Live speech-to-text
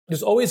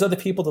there's always other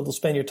people that will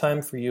spend your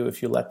time for you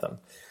if you let them.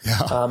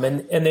 Yeah.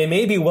 And they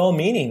may be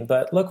well-meaning,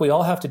 but look, we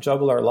all have to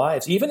juggle our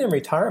lives. Even in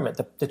retirement,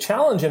 the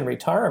challenge in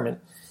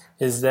retirement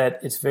is that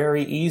it's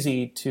very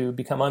easy to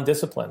become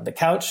undisciplined. The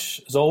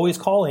couch is always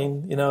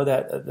calling,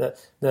 that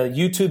the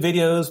YouTube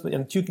videos,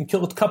 and you can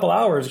kill a couple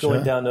hours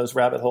going down those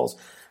rabbit holes.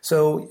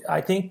 So I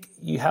think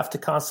you have to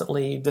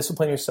constantly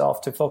discipline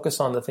yourself to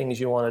focus on the things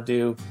you want to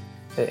do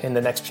in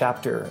the next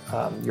chapter,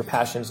 your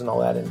passions and all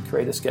that, and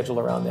create a schedule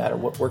around that or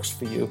what works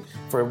for you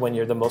for when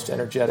you're the most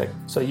energetic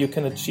so you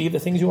can achieve the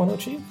things you want to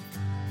achieve.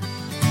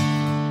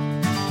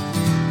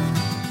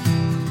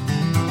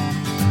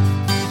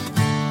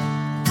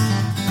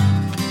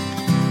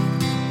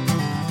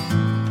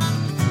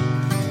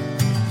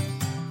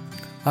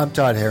 I'm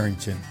Todd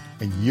Harrington,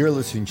 and you're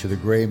listening to the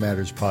Gray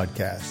Matters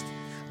podcast.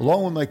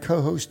 Along with my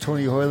co-host,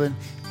 Tony Hoyland,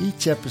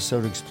 each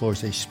episode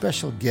explores a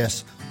special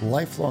guest's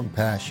lifelong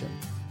passion.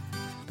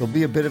 There'll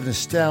be a bit of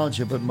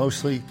nostalgia, but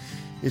mostly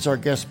it's our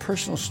guest's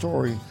personal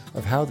story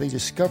of how they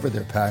discovered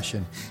their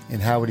passion and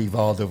how it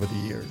evolved over the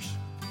years.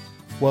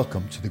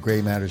 Welcome to the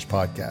Gray Matters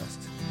podcast.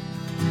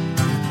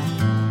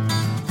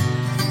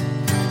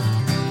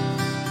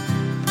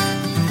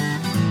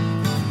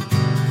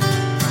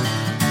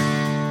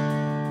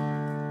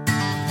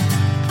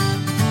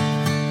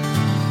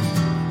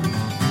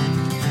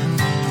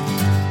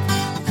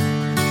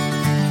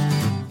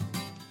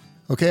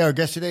 Okay, our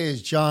guest today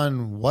is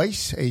John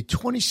Weiss, a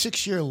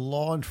 26-year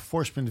law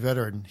enforcement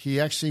veteran. He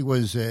actually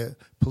was a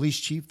police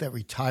chief that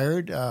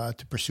retired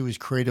to pursue his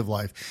creative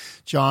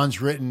life.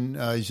 John's written,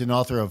 he's an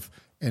author of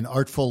An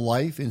Artful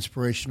Life,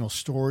 inspirational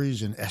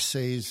stories and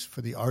essays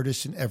for the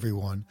artists and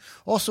everyone.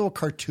 Also a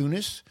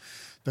cartoonist,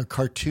 the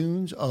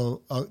cartoon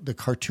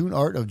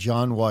art of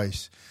John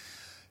Weiss.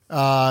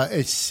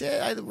 I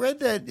read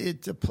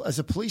that as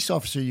a police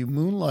officer, you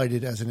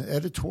moonlighted as an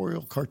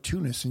editorial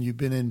cartoonist, and you've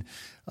been in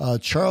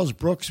Charles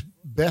Brooks'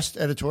 Best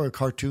Editorial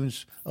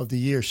Cartoons of the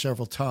Year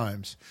several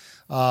times.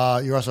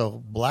 You're also a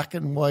black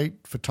and white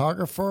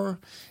photographer,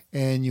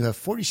 and you have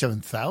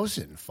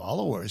 47,000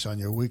 followers on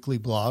your weekly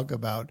blog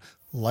about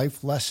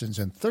life lessons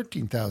and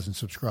 13,000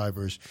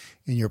 subscribers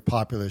in your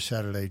popular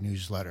Saturday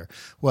newsletter.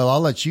 Well,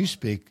 I'll let you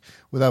speak.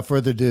 Without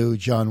further ado,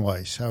 John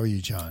Weiss. How are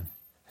you, John?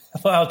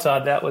 Wow,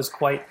 Todd, that was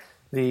quite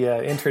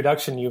the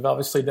introduction. You've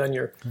obviously done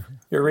your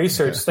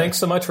research. Thanks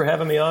so much for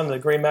having me on the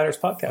Gray Matters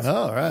podcast.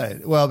 All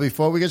right. Well,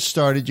 before we get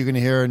started, you're going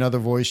to hear another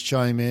voice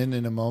chime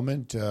in a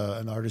moment,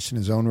 an artist in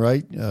his own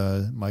right,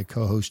 my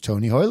co-host,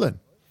 Tony Hoyland.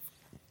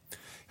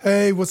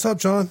 Hey, what's up,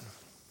 John?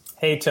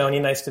 Hey, Tony.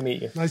 Nice to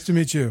meet you. Nice to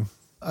meet you.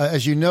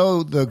 As you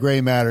know, the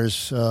Gray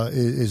Matters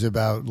is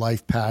about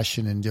life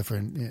passion and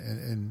different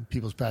and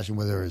people's passion,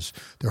 whether it's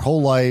their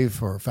whole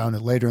life or found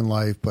it later in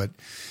life. But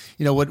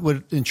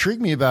what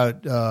intrigued me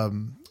about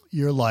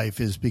your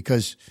life is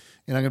because,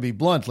 and I'm going to be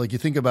blunt, like you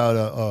think about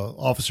a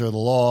officer of the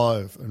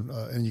law,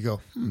 and you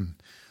go,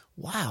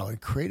 wow, a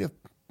creative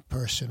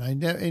person.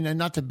 And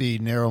not to be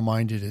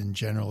narrow-minded in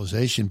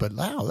generalization, but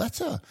wow,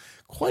 that's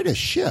quite a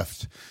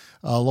shift.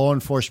 A law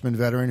enforcement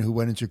veteran who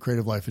went into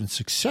creative life and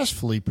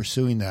successfully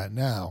pursuing that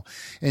now.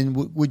 And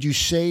would you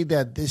say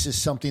that this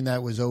is something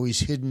that was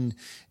always hidden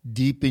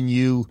deep in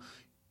you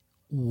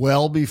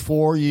well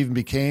before you even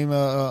became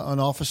an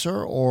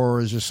officer,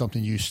 or is this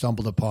something you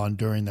stumbled upon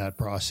during that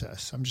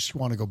process? I just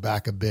want to go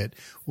back a bit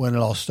when it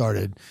all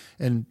started.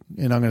 And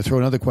I'm going to throw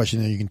another question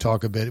there. You can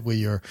talk a bit. Were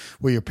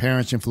your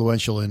parents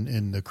influential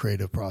in the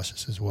creative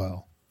process as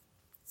well?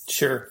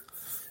 Sure.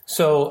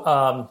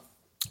 So,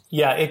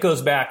 yeah, it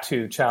goes back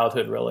to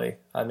childhood, really.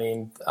 I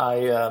mean,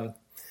 I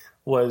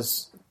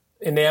was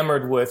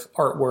enamored with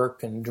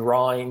artwork and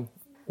drawing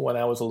when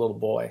I was a little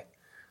boy.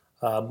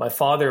 My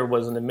father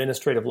was an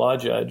administrative law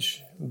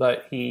judge,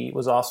 but he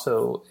was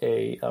also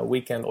a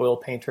weekend oil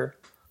painter.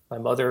 My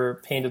mother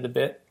painted a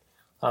bit.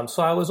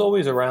 So I was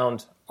always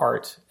around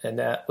art, and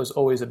that was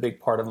always a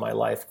big part of my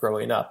life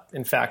growing up.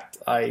 In fact,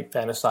 I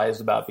fantasized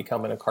about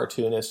becoming a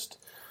cartoonist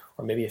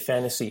or maybe a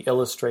fantasy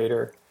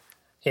illustrator.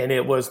 And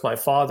it was my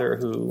father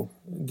who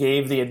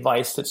gave the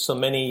advice that so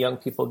many young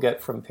people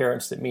get from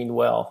parents that mean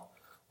well,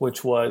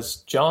 which was,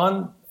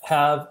 John,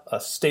 have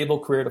a stable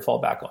career to fall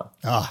back on.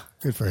 Ah,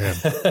 good for him.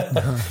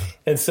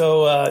 And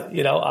so,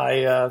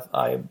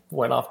 I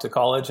went off to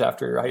college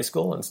after high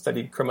school and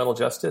studied criminal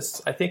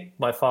justice. I think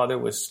my father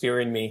was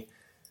steering me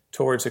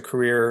towards a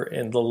career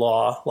in the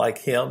law like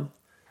him.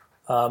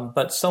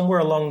 But somewhere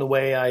along the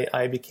way,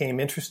 I became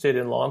interested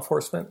in law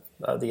enforcement,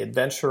 the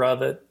adventure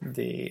of it,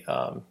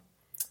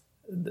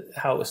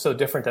 how it was so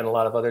different than a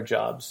lot of other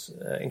jobs,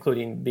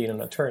 including being an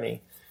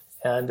attorney.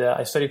 And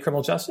I studied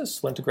criminal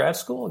justice, went to grad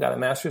school, got a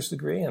master's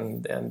degree,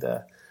 and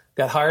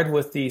got hired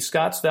with the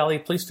Scotts Valley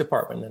Police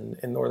Department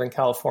in Northern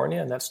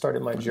California, and that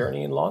started my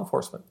journey in law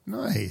enforcement.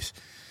 Nice.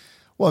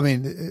 Well, I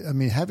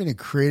mean, having a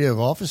creative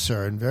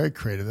officer and very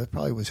creative, that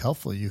probably was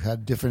helpful. You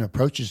had different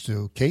approaches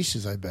to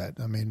cases, I bet.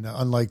 I mean,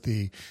 unlike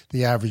the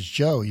average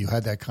Joe, you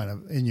had that kind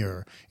of in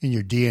your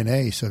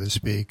DNA, so to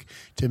speak,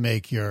 to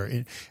make your.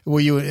 Were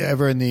you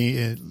ever in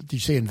the? Did you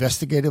say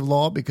investigative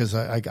law? Because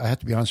I have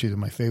to be honest with you,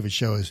 my favorite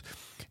show is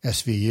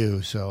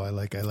SVU, so I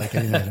like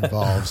anything that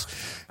involves,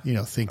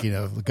 thinking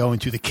of going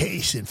to the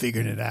case and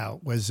figuring it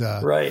out.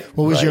 Right.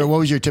 What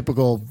was your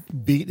typical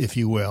beat, if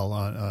you will,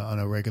 on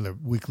a regular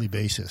weekly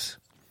basis?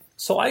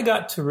 So I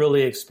got to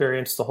really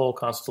experience the whole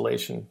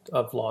constellation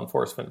of law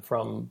enforcement,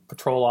 from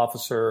patrol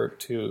officer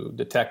to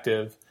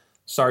detective,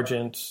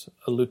 sergeant,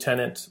 a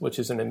lieutenant, which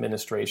is an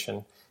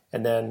administration.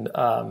 And then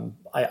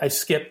I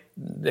skipped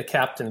the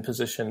captain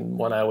position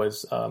when I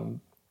was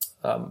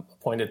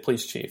appointed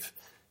police chief.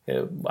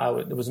 It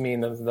was me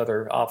and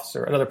another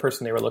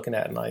person they were looking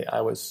at, and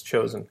I was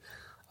chosen.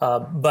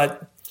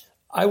 But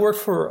I worked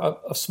for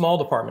a small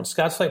department.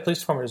 Scotts Lake Police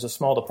Department is a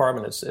small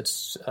department. It's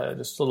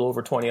just a little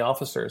over 20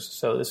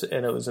 officers.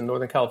 And it was in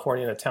Northern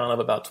California, in a town of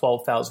about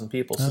 12,000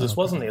 people. So this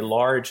wasn't a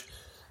large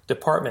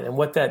department. And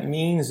what that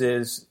means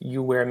is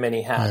you wear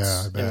many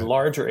hats. In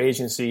larger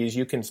agencies,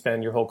 you can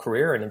spend your whole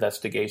career in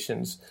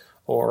investigations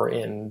or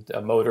in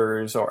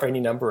motors or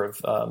any number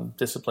of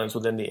disciplines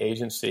within the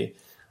agency.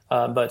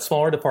 But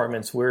smaller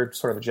departments, we're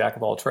sort of a jack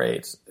of all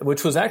trades,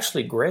 which was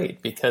actually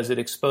great because it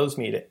exposed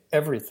me to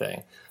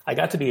everything. I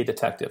got to be a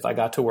detective. I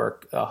got to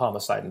work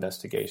homicide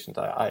investigations.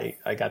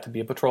 I got to be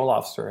a patrol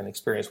officer and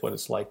experience what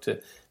it's like to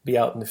be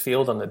out in the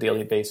field on a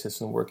daily basis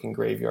and working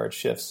graveyard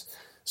shifts.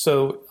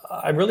 So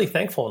I'm really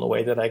thankful in a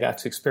way that I got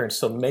to experience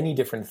so many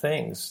different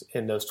things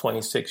in those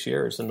 26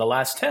 years. In the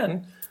last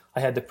 10,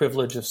 I had the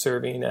privilege of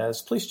serving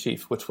as police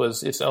chief, which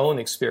was its own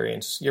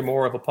experience. You're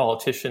more of a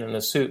politician in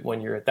a suit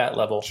when you're at that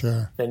level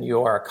than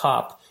you are a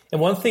cop.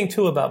 And one thing,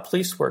 too, about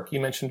police work, you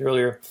mentioned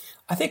earlier,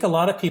 I think a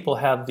lot of people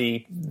have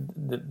the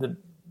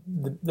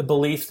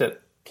belief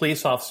that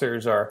police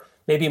officers are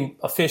maybe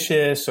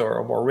officious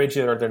or more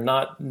rigid, or they're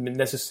not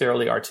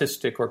necessarily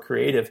artistic or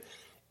creative.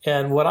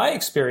 And what I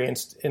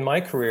experienced in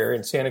my career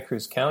in Santa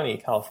Cruz County,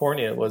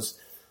 California, was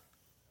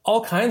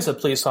all kinds of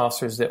police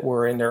officers that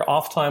were in their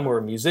off time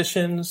were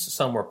musicians,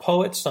 some were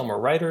poets, some were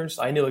writers.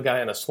 I knew a guy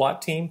on a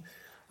SWAT team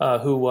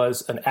who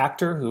was an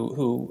actor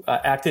who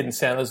acted in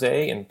San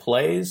Jose in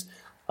plays.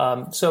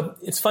 So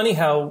it's funny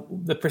how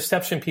the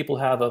perception people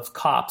have of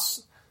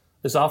cops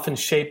is often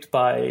shaped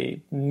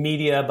by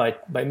media,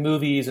 by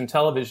movies and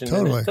television.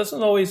 Totally. And it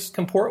doesn't always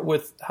comport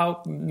with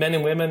how men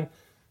and women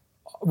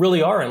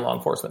really are in law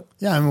enforcement.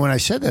 Yeah, I mean, when I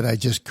said that, I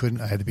just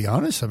couldn't. I had to be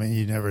honest. I mean,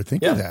 you never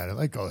think of that.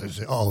 Like,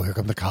 here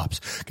come the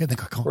cops. Get the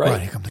car. Right,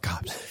 here come the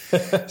cops.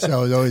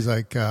 So it's always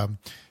like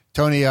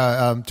Tony.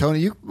 Tony,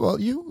 you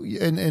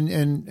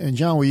and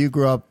John, where you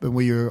grew up and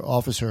where you were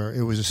officer,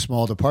 it was a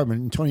small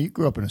department. And Tony, you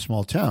grew up in a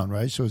small town,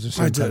 right? So it was the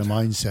same kind of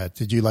mindset.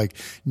 Did you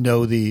know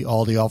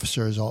all the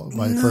officers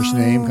by first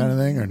name kind of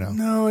thing, or no?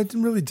 No, I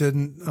really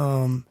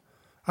didn't.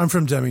 I'm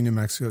from Deming, New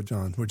Mexico,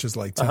 John, which is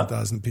like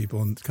 10,000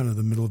 people in kind of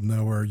the middle of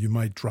nowhere. You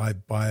might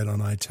drive by it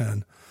on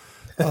I-10.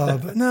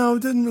 But no,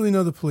 didn't really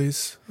know the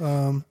police.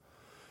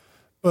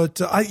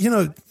 But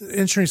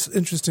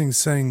interesting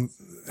saying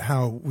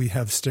how we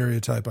have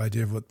stereotype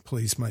idea of what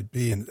police might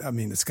be. And I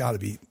mean, it's got to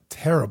be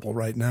terrible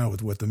right now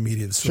with what the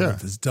media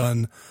has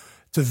done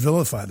to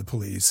vilify the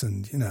police.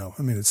 And, our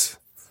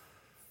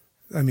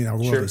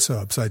world is so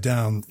upside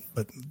down,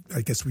 but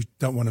I guess we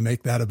don't want to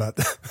make that about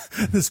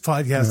this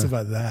podcast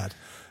about that,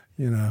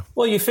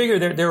 Well, you figure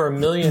there are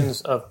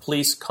millions of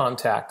police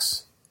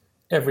contacts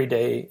every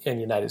day in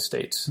the United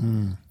States.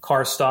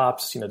 Car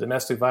stops,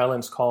 domestic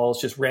violence calls,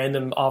 just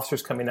random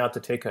officers coming out to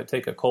take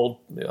a cold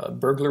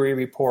burglary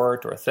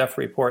report or a theft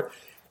report.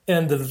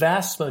 And the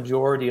vast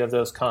majority of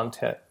those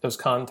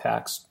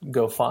contacts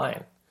go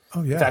fine.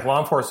 Oh, yeah. In fact, law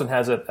enforcement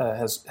has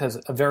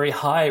a very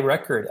high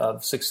record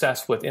of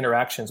success with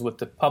interactions with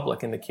the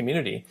public and the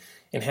community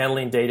in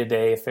handling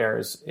day-to-day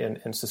affairs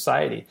in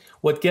society.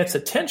 What gets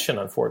attention,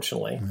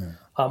 unfortunately,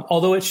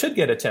 although it should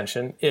get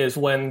attention, is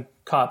when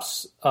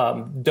cops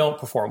don't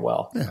perform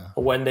well,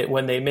 or when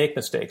they make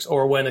mistakes,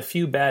 or when a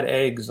few bad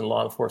eggs in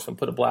law enforcement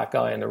put a black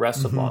eye on the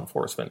rest of law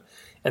enforcement.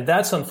 And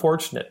that's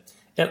unfortunate.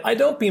 And I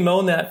don't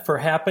bemoan that for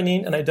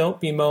happening, and I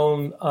don't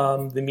bemoan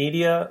the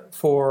media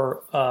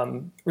for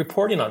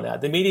reporting on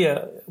that. The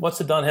media, what's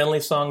the Don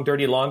Henley song,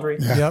 Dirty Laundry?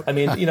 Yep. I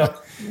mean,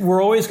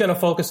 we're always going to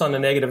focus on the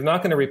negative. We're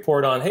not going to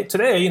report on, hey,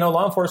 today,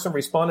 law enforcement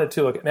responded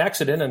to an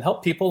accident and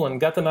helped people and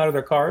got them out of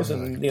their cars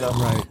and,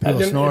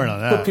 people snoring on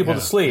that. Put people to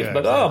sleep. Yeah,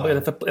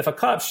 but if a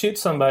cop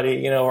shoots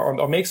somebody,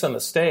 or makes a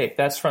mistake,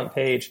 that's front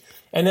page.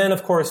 And then,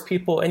 of course,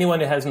 anyone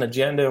that has an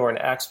agenda or an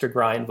axe to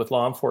grind with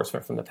law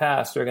enforcement from the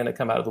past, they're going to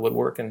come out of the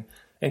woodwork and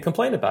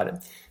complain about it.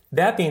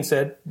 That being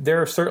said,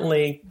 there are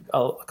certainly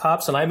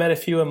cops, and I met a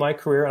few in my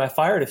career, and I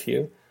fired a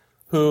few,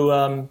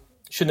 who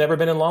should never have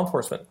been in law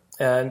enforcement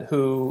and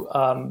who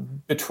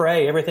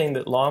betray everything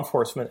that law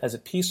enforcement as a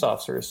peace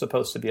officer is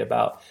supposed to be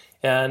about.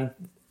 And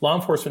law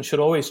enforcement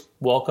should always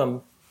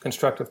welcome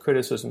constructive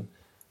criticism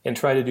and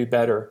try to do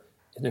better.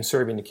 in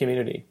serving the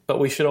community. But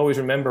we should always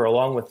remember,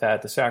 along with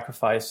that, the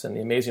sacrifice and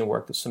the amazing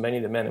work that so many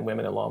of the men and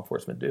women in law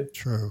enforcement do.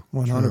 True.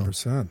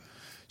 100%.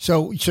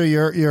 So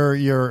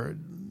you're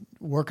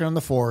working on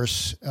the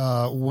force.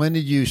 When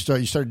did you start?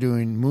 You started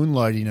doing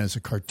moonlighting as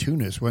a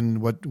cartoonist.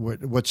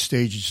 What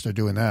stage did you start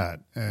doing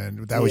that?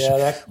 And that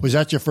was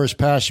that your first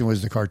passion?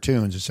 Was the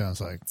cartoons? It sounds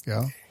like,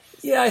 yeah.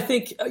 Yeah, I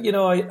think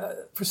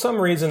for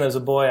some reason as a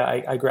boy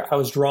I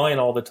was drawing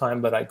all the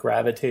time, but I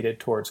gravitated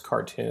towards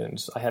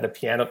cartoons. I had a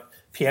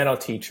piano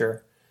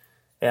teacher,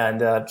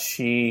 and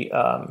she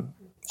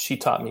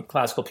taught me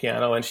classical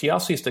piano, and she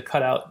also used to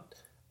cut out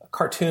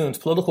cartoons,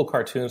 political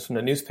cartoons from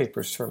the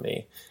newspapers for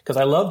me because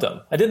I loved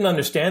them. I didn't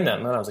understand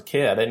them when I was a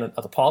kid.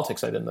 The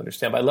politics I didn't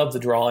understand, but I loved the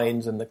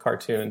drawings and the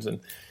cartoons,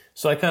 and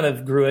so I kind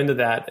of grew into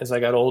that as I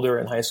got older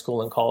in high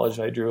school and college.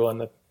 I drew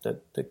on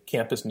the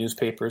campus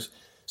newspapers.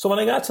 So when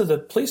I got to the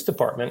police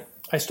department,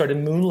 I started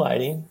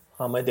moonlighting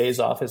on my days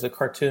off as a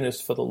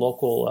cartoonist for the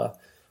local,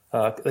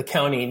 the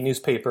county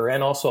newspaper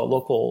and also a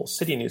local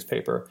city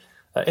newspaper.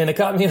 And it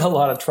got me in a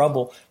lot of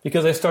trouble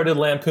because I started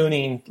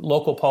lampooning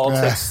local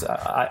politics.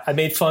 I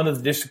made fun of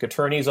the district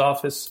attorney's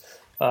office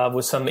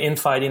with some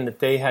infighting that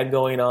they had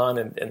going on,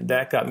 and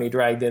that got me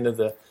dragged into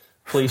the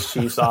police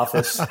chief's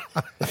office.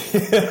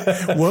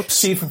 Whoops.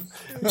 Chief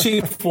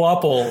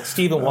Wapple,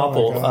 Stephen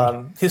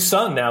Wapple, his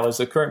son now is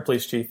the current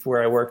police chief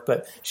where I worked,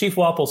 but Chief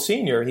Wapple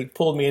Sr., he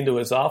pulled me into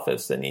his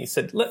office and he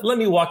said, let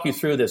me walk you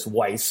through this,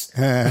 Weiss.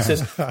 He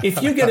says,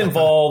 if you get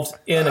involved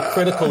in a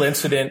critical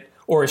incident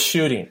or a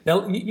shooting,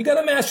 now you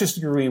got a master's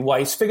degree,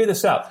 Weiss, figure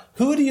this out.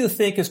 Who do you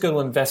think is going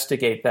to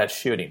investigate that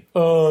shooting?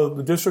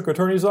 The district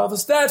attorney's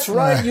office? That's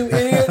right, you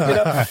idiot.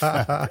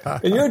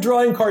 And you're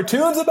drawing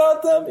cartoons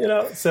about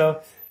them,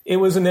 so it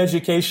was an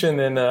education,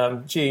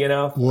 and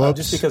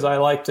just because I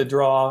like to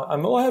draw,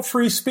 I have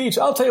free speech.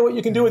 I'll tell you what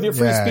you can do with your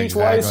free speech,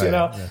 exactly.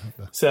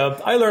 Weiss. So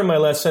I learned my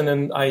lesson,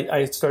 and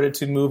I started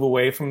to move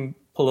away from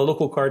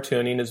political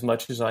cartooning as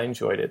much as I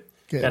enjoyed it.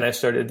 Good. And I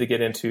started to get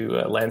into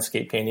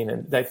landscape painting,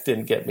 and that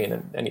didn't get me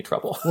in any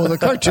trouble. Well, the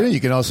cartoon, you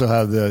can also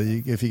have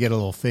if you get a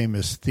little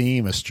famous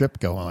theme, a strip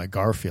going like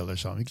Garfield or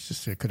something,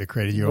 you could have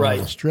created your own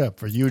little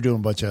strip. Or you were doing a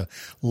bunch of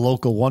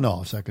local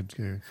one-offs that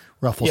could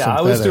ruffle some feathers. Yeah,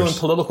 I was doing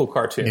political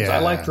cartoons. Yeah. I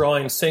like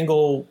drawing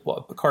single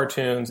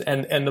cartoons,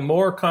 and the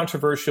more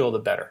controversial, the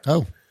better.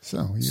 Oh.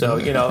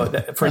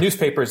 For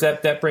newspapers,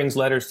 that brings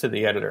letters to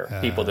the editor,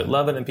 people that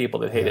love it and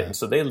people that hate it. And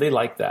so they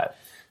like that.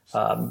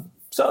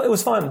 So it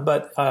was fun,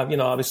 but,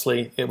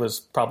 obviously it was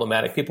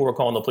problematic. People were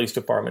calling the police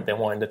department. They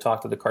wanted to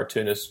talk to the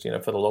cartoonist,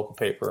 for the local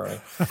paper.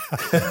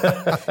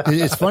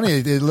 It's funny,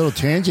 a little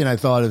tangent I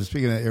thought of,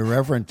 speaking of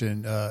irreverent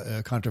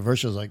and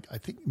controversial, like I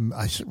think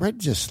I read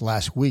just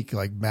last week,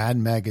 like Mad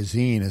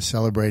Magazine is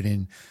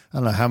celebrating, I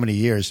don't know how many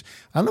years.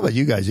 I don't know about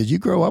you guys. Did you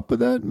grow up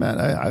with that, Matt?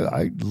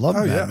 I love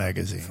Mad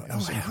Magazine.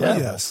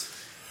 Yes.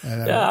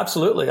 Yeah,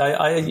 absolutely.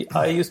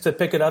 I used to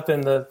pick it up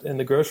in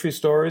the grocery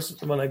stores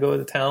when I go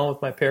to town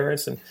with my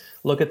parents and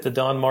look at the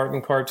Don Martin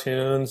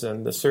cartoons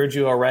and the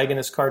Sergio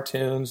Aragonés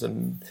cartoons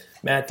and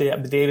Matt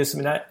Davis. I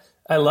mean,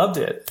 I loved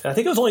it. I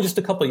think it was only just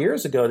a couple of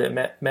years ago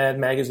that Mad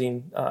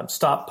Magazine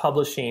stopped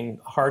publishing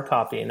hard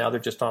copy, and now they're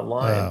just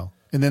online. Wow.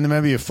 And then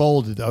maybe you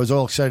folded. I was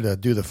all excited to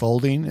do the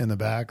folding in the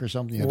back or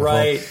something.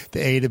 Right. The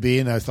A to B,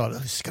 and I thought,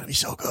 this is going to be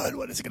so good.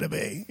 What is it going to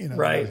be?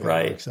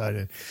 Right.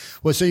 Excited.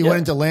 Well, so you went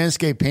into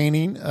landscape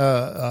painting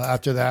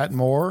after that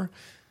more?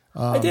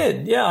 I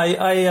did. Yeah.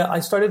 I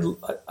started.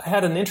 I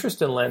had an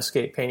interest in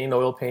landscape painting,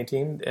 oil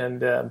painting,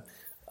 and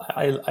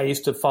I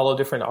used to follow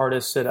different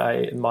artists that I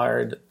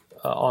admired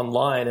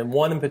online, and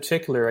one in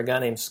particular, a guy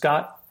named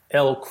Scott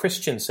L.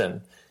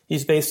 Christensen.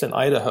 He's based in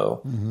Idaho.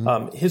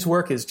 Mm-hmm. His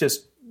work is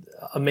just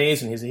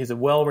amazing. He's a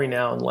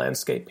well-renowned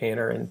landscape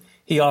painter, and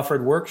he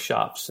offered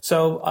workshops.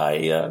 So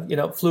I,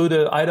 flew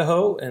to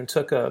Idaho and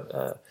took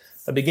a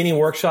beginning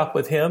workshop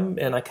with him,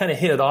 and I kind of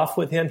hit it off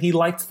with him. He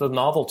liked the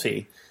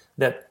novelty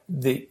that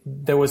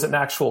there was an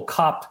actual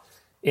cop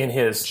in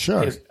his.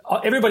 Sure.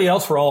 Everybody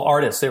else were all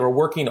artists. They were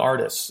working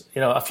artists.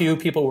 A few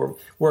people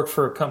worked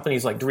for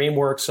companies like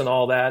DreamWorks and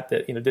all that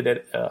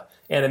did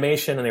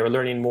animation, and they were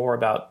learning more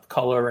about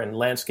color and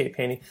landscape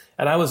painting.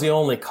 And I was the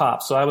only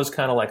cop, so I was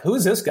kind of like,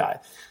 who's this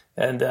guy?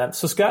 And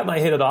so Scott and I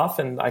hit it off,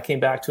 and I came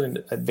back to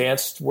an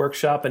advanced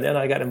workshop, and then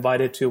I got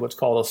invited to what's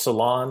called a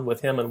salon with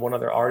him and one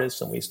other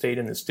artist, and we stayed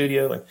in the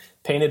studio and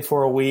painted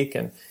for a week,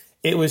 and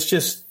it was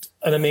just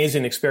an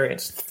amazing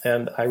experience,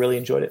 and I really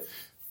enjoyed it.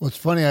 Well, it's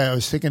funny. I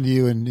was thinking to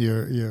you, and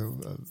you're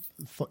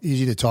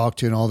easy to talk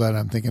to and all that.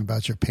 I'm thinking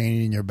about your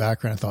painting and your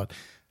background. I thought,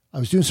 I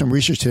was doing some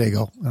research today,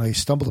 and I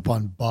stumbled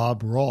upon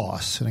Bob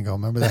Ross. And I go,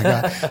 remember that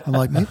guy? I'm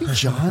like, maybe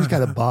John's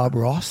got a Bob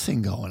Ross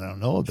thing going. I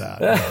don't know about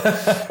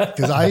it.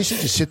 Because I used to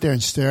just sit there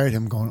and stare at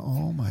him going,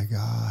 oh, my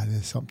God,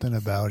 there's something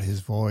about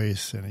his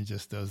voice. And he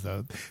just does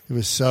that. It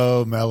was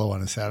so mellow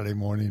on a Saturday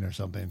morning or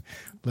something.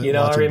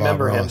 I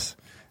remember him.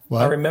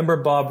 What? I remember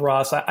Bob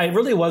Ross. I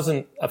really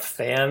wasn't a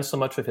fan so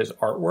much of his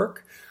artwork.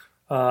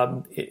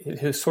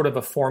 It was sort of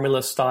a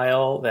formula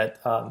style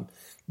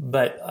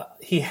but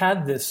he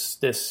had this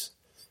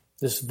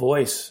this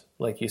voice,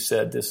 like you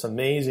said, this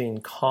amazing,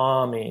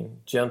 calming,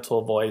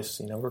 gentle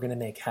voice. We're going to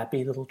make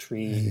happy little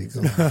trees.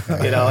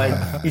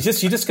 And, you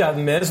just got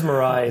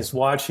mesmerized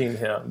watching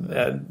him.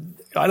 And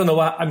I don't know.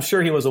 I'm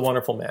sure he was a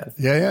wonderful man.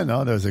 Yeah.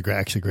 No, there's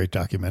actually a great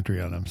documentary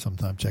on him.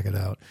 Sometime check it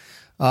out.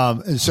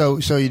 And so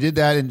you did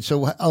that, and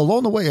so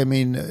along the way, I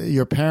mean,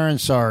 your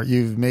parents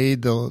you've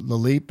made the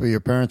leap. Are your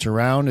parents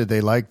around? Did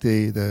they like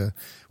the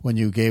when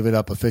you gave it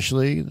up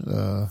officially?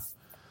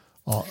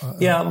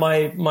 Yeah,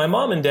 my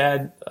mom and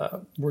dad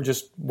were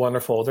just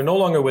wonderful. They're no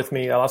longer with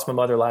me. I lost my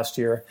mother last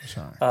year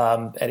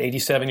at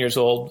 87 years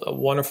old.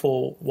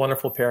 Wonderful,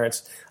 wonderful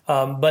parents.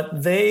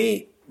 But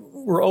they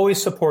were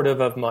always supportive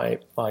of my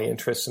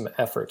interests and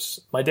efforts.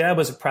 My dad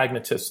was a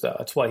pragmatist, though.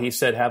 That's why he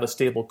said have a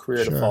stable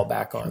career to fall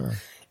back on. Sure.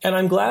 And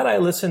I'm glad I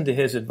listened to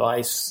his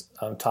advice,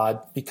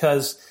 Todd,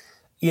 because,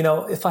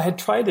 if I had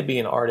tried to be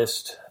an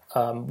artist,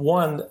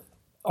 one,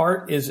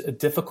 art is a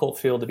difficult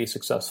field to be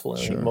successful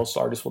in. Sure. Most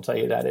artists will tell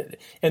you that.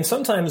 And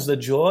sometimes the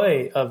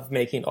joy of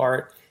making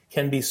art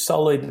can be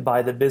sullied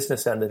by the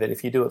business end of it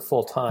if you do it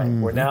full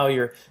time, where now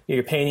you're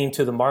painting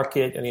to the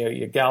market, and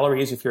your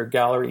galleries, if you're a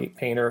gallery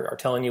painter, are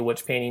telling you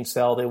which paintings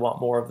sell. They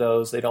want more of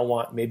those. They don't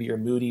want maybe your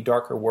moody,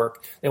 darker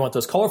work. They want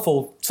those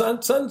colorful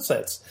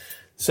sunsets.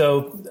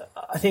 So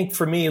I think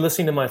for me,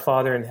 listening to my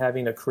father and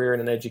having a career in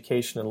an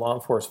education and law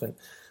enforcement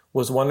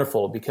was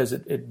wonderful because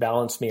it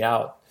balanced me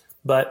out.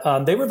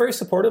 But they were very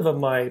supportive of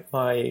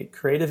my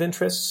creative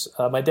interests.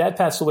 My dad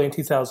passed away in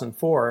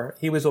 2004.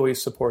 He was always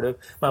supportive.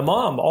 My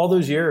mom, all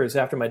those years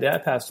after my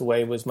dad passed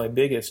away, was my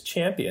biggest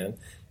champion.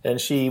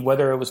 And she,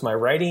 whether it was my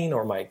writing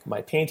or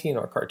my painting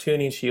or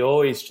cartooning, she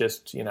always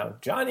just,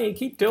 Johnny,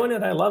 keep doing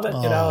it. I love it.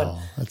 And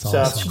that's so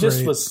awesome. she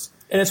just was.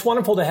 And it's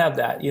wonderful to have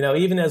that,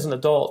 even as an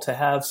adult, to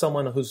have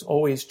someone who's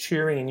always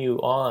cheering you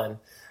on,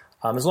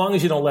 as long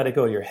as you don't let it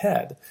go to your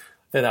head,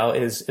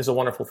 is a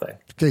wonderful thing.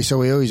 Okay, so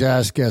we always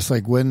ask guests,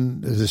 like, when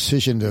the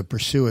decision to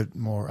pursue it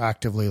more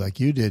actively like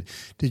you did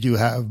you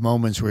have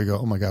moments where you go,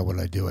 oh my God, what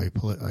did I do?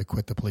 I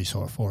quit the police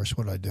force.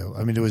 What did I do?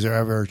 I mean, was there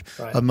ever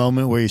a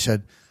moment where you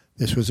said,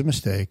 this was a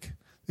mistake,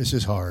 this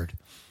is hard?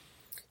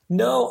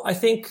 No, I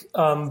think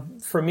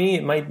for me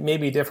it may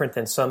be different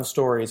than some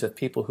stories of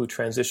people who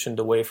transitioned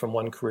away from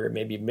one career,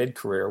 maybe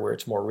mid-career, where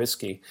it's more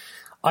risky.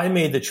 I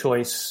made the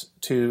choice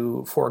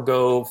to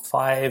forego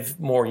 5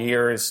 more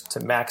years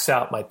to max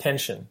out my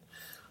pension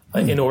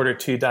in order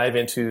to dive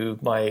into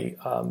my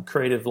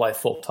creative life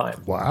full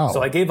time. Wow!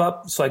 So I gave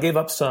up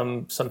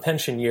some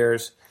pension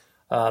years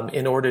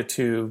in order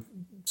to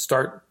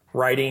start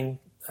writing,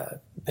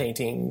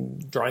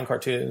 painting, drawing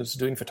cartoons,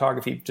 doing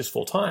photography just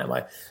full time.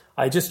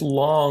 I just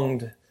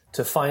longed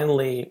to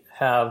finally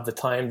have the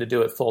time to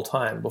do it full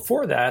time.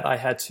 Before that, I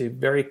had to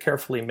very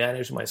carefully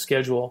manage my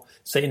schedule,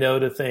 say no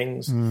to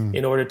things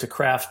in order to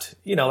craft,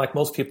 like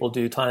most people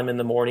do, time in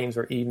the mornings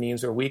or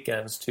evenings or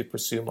weekends to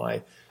pursue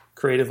my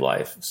creative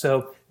life.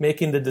 So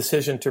making the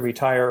decision to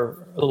retire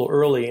a little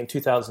early in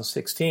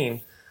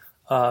 2016,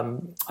 I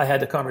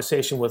had a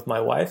conversation with my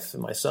wife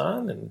and my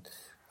son,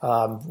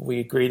 and we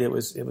agreed it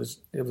was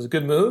a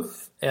good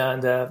move,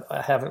 and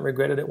I haven't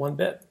regretted it one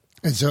bit.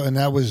 And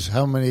that was,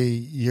 how many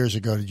years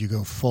ago did you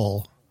go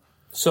full?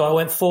 So I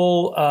went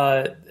full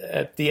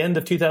at the end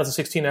of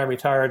 2016. I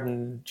retired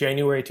in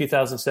January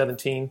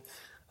 2017.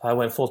 I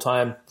went full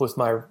time with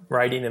my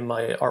writing and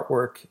my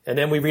artwork. And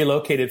then we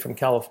relocated from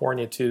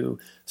California to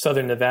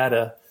Southern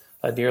Nevada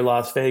near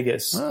Las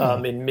Vegas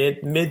in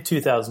mid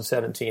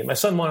 2017. My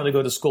son wanted to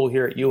go to school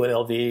here at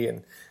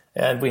UNLV,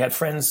 and we had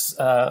friends,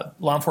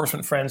 law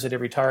enforcement friends that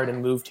had retired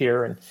and moved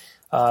here. And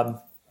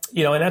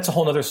and that's a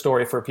whole other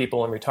story for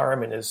people in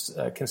retirement, is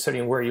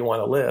considering where you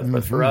want to live. Mm-hmm.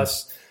 But for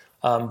us,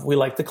 we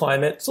like the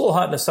climate. It's a little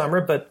hot in the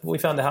summer, but we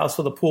found a house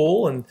with a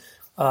pool, and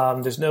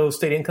there's no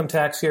state income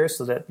tax here,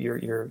 so that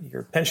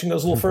your pension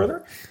goes a little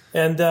further.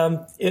 And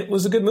it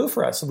was a good move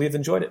for us, and we've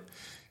enjoyed it.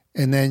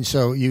 And then,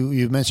 so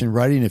you mentioned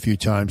writing a few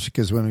times,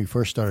 because when we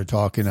first started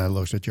talking, I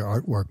looked at your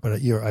artwork, but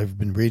I've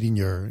been reading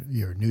your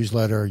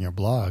newsletter and your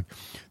blog.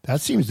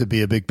 That seems to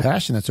be a big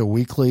passion. That's a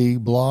weekly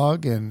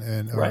blog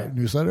and right.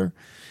 Newsletter.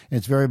 And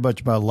it's very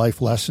much about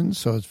life lessons,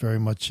 so it's very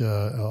much.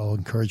 I'll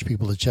encourage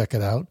people to check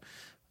it out.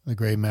 The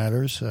Gray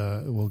Matters.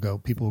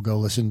 People will go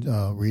listen,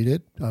 read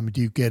it.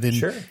 Do you get in?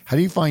 Sure. How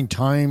do you find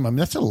time? I mean,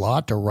 that's a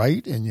lot to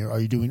write. And are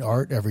you doing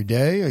art every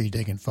day? Are you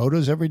taking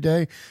photos every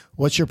day?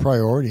 What's your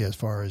priority as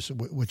far as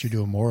what you're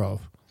doing more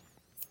of?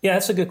 Yeah,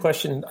 that's a good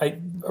question.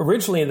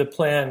 Originally, the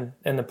plan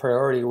and the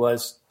priority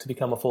was to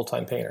become a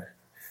full-time painter.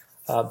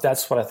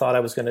 That's what I thought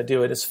I was going to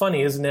do. It's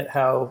funny, isn't it,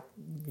 how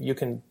you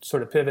can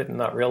sort of pivot and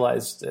not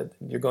realize that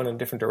you're going in a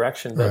different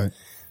direction. But right.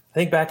 I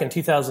think back in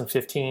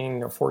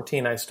 2015 or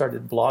 14, I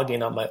started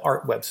blogging on my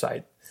art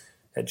website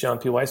at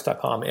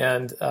johnpweiss.com.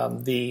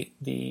 And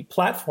the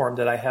platform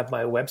that I have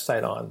my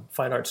website on,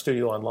 Fine Art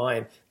Studio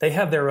Online, they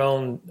have their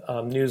own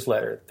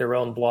newsletter, their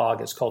own blog.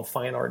 It's called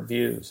Fine Art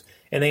Views.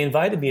 And they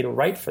invited me to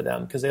write for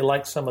them because they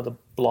liked some of the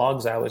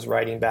blogs I was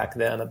writing back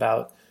then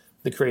about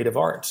the creative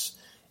arts.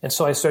 And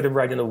so I started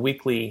writing a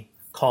weekly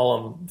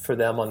column for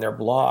them on their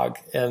blog.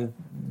 And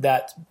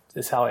that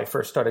is how I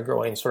first started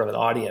growing sort of an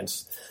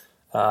audience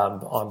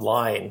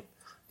online,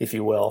 if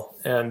you will.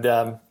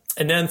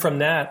 And then from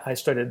that, I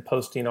started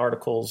posting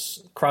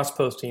articles,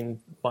 cross-posting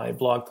my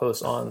blog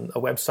posts on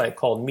a website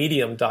called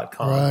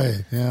medium.com.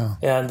 Right, yeah.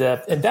 And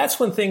that's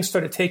when things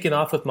started taking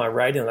off with my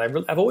writing.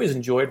 I've always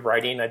enjoyed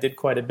writing. I did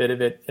quite a bit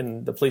of it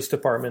in the police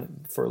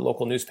department for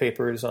local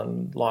newspapers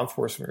on law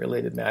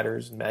enforcement-related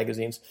matters and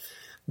magazines.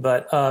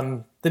 But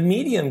the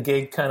Medium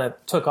gig kind of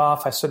took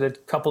off. I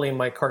started coupling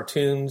my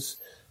cartoons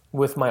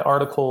with my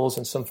articles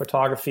and some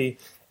photography.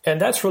 And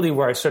that's really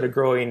where I started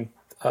growing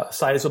a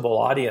sizable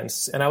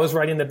audience. And I was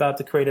writing about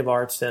the creative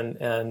arts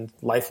and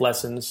life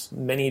lessons,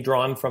 many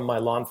drawn from my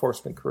law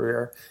enforcement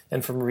career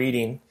and from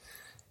reading.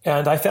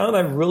 And I found I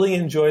really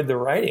enjoyed the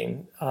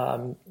writing.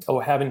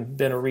 Having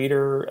been a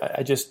reader,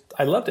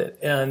 I loved it.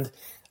 And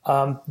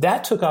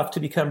that took off to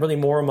become really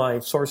more my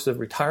source of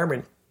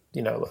retirement,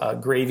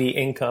 gravy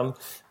income,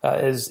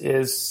 is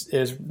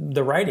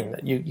the writing.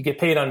 You get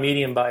paid on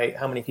Medium by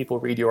how many people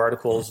read your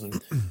articles and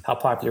how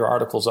popular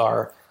articles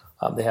are.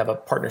 They have a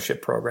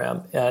partnership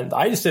program. And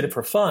I just did it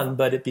for fun,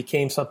 but it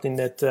became something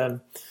that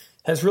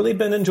has really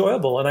been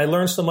enjoyable. And I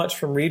learned so much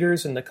from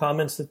readers and the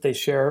comments that they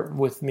share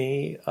with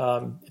me.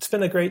 It's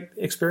been a great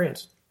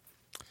experience.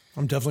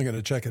 I'm definitely going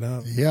to check it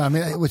out. Yeah, I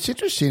mean, what's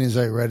interesting as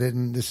I read it,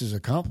 and this is a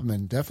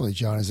compliment definitely,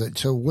 John, is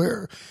that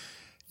where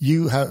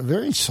you have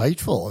very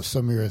insightful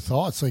some of your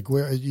thoughts, like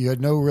where you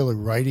had no really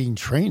writing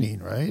training,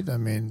 right? I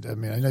mean,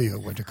 I know you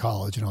went to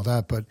college and all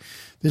that, but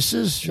this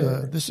is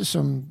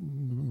some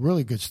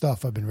really good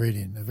stuff I've been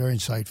reading. Very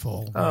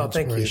insightful, very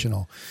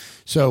inspirational.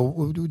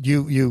 So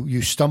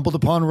you stumbled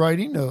upon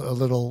writing a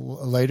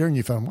little later, and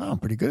you found, wow, I'm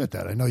pretty good at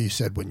that. I know you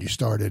said when you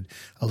started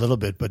a little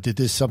bit, but did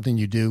this something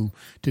you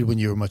did when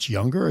you were much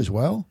younger as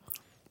well?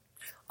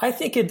 I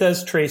think it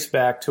does trace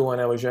back to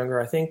when I was younger.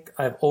 I think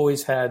I've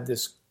always had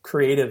this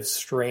creative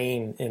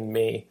strain in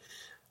me.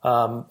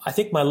 I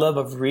think my love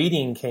of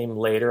reading came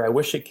later. I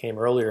wish it came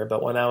earlier,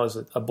 but when I was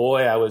a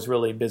boy, I was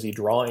really busy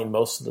drawing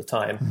most of the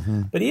time.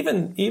 Mm-hmm. But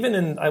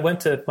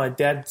my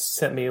dad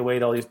sent me away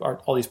to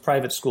all these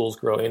private schools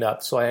growing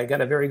up, so I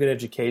got a very good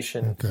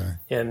education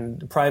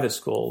in private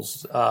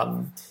schools.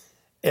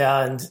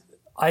 And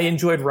I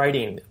enjoyed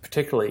writing,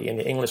 particularly in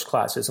the English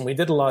classes, and we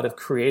did a lot of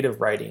creative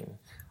writing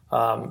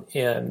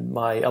in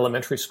my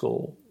elementary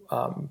school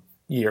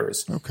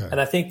years. Okay. And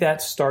I think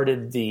that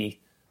started the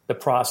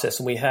process.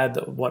 And we had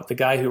the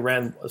guy who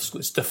ran,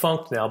 it's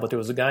defunct now, but there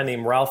was a guy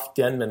named Ralph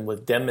Denman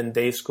with Denman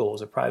Day School. It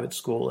was a private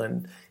school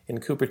in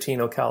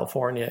Cupertino,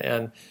 California.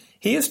 And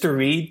he used to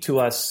read to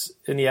us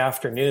in the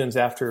afternoons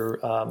after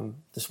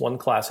this one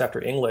class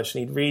after English.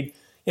 And he'd read,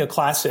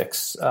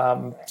 classics,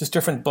 just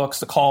different books,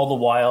 The Call of the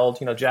Wild,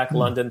 Jack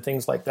London,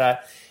 things like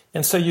that.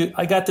 And so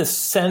I got this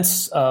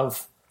sense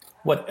of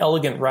what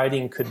elegant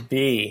writing could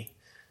be.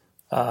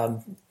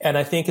 And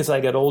I think as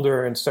I got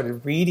older and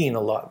started reading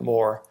a lot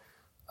more,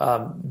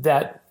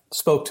 that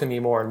spoke to me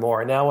more and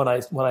more. And now when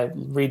I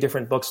read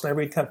different books, and I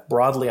read kind of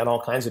broadly on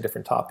all kinds of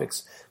different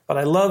topics, but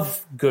I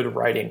love good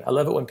writing. I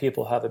love it when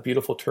people have a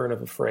beautiful turn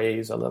of a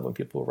phrase. I love when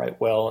people write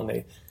well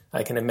and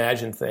I can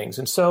imagine things.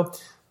 And so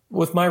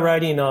with my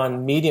writing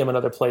on Medium and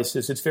other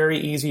places, it's very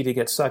easy to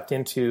get sucked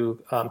into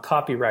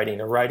copywriting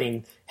or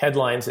writing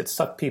headlines that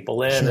suck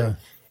people in. Sure.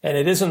 And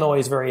it isn't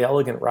always very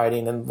elegant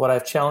writing. And what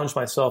I've challenged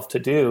myself to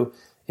do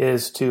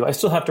is I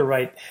still have to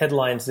write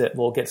headlines that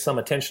will get some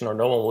attention, or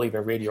no one will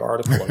even read your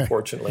article,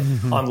 unfortunately.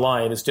 Mm-hmm.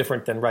 Online is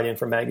different than writing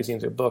for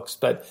magazines or books.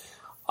 But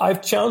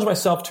I've challenged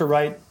myself to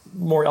write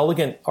more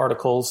elegant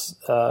articles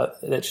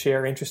that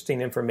share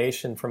interesting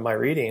information from my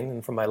reading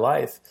and from my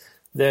life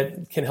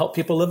that can help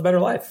people live a better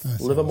life,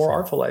 live a more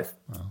artful life.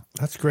 Wow.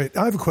 That's great.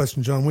 I have a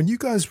question, John. When you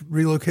guys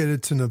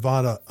relocated to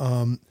Nevada,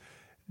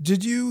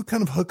 did you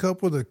kind of hook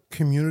up with a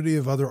community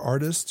of other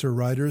artists or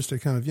writers to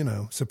kind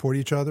of, support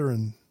each other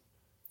and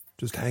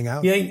just hang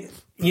out? Yeah,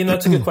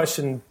 it's a good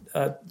question,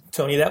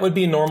 Tony. That would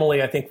be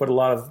normally, I think, what a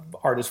lot of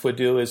artists would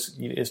do is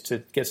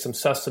to get some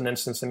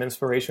sustenance and some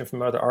inspiration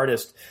from other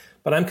artists.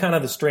 But I'm kind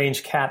of a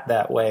strange cat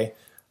that way.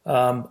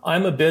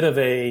 I'm a bit of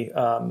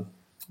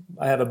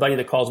I have a buddy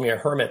that calls me a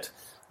hermit,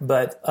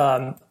 but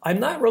I'm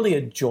not really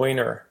a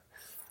joiner.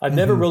 I've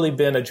never really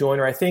been a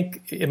joiner. I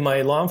think in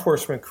my law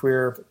enforcement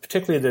career,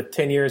 particularly the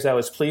 10 years I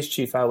was police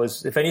chief, I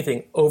was, if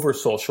anything,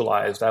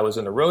 over-socialized. I was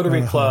in a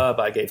Rotary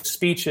Club. I gave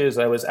speeches.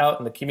 I was out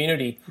in the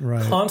community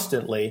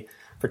constantly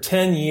for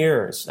 10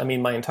 years. I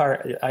mean,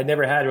 I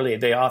never had really a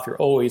day off. You're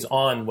always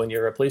on when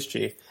you're a police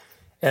chief.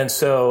 And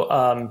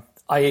so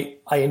I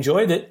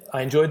enjoyed it.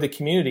 I enjoyed the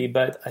community,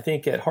 but I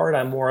think at heart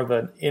I'm more of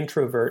an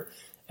introvert.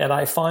 And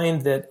I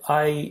find that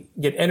I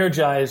get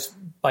energized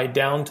by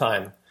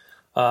downtime.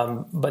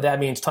 But that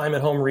means time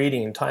at home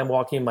reading, time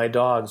walking my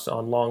dogs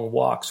on long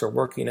walks or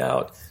working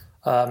out,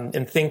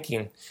 and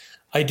thinking.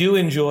 I do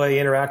enjoy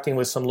interacting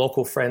with some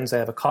local friends. I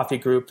have a coffee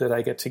group that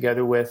I get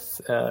together with,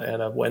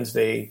 and a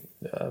Wednesday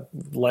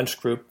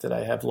lunch group that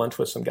I have lunch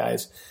with some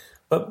guys.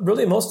 But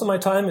really, most of my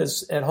time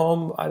is at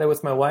home, either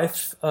with my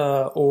wife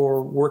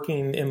or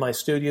working in my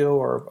studio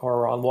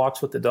or on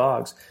walks with the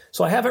dogs.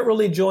 So I haven't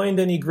really joined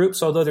any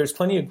groups, although there's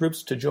plenty of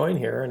groups to join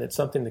here, and it's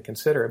something to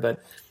consider.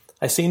 But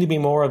I seem to be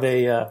more of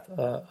a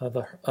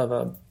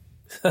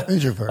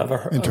introvert, of a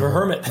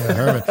hermit. Yeah,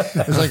 hermit.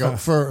 It's like a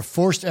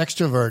forced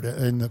extrovert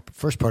in the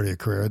first part of your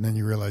career, and then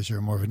you realize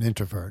you're more of an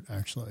introvert,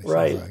 actually.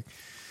 Right.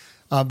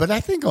 But I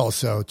think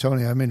also,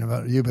 Tony, I mean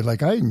about you, but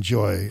like I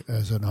enjoy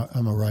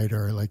I'm a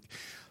writer. Like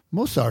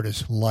most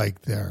artists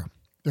like their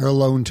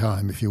alone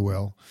time, if you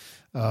will,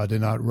 to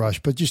not rush.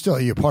 But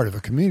you're part of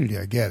a community.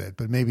 I get it,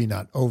 but maybe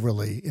not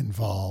overly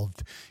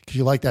involved because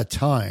you like that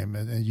time,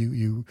 and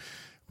you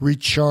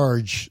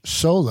recharge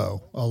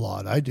solo a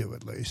lot. I do,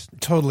 at least.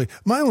 Totally.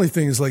 My only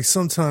thing is like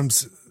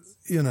sometimes,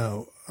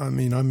 I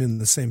mean, I'm in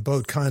the same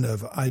boat kind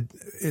of.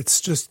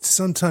 It's just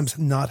sometimes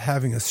not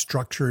having a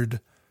structured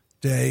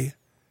day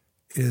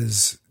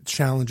is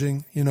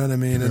challenging. You know what I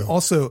mean? True. And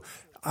also,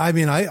 I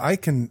mean, I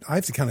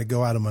have to kind of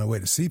go out of my way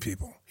to see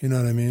people. You know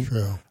what I mean?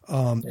 True.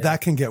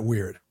 That can get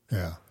weird.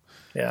 Yeah.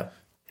 Yeah.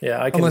 Yeah,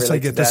 I can unless I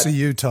relate get to to see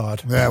you,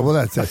 Todd. Yeah, well,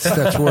 that's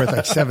worth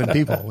like 7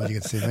 people when you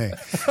can see me.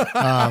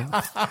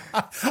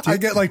 I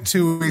get like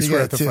 2 weeks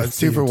worth of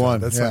 2 for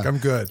 1. That's like I'm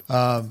good.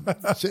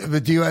 But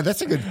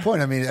that's a good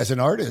point. I mean, as an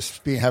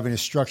artist, having a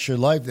structured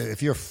life, that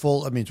if you're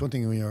full, I mean, it's one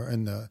thing when you're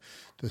in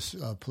this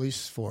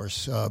police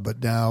force,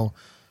 but now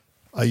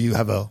you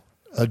have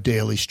a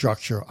daily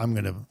structure. I'm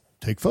going to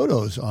take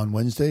photos on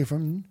Wednesday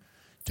from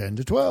 10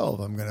 to 12.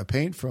 I'm going to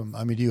paint from.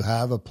 I mean, do you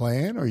have a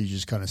plan, or you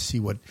just kind of see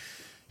what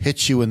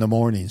hits you in the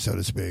morning, so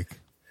to speak?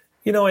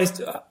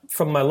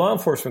 From my law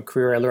enforcement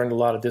career, I learned a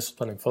lot of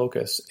discipline and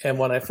focus. And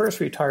when I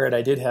first retired,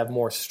 I did have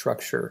more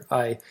structure.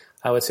 I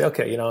would say,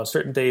 okay,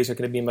 certain days are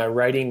going to be my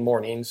writing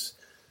mornings.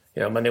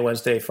 Monday,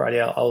 Wednesday, Friday,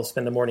 I'll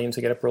spend the mornings.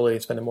 I get up early,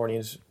 spend the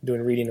mornings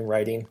doing reading and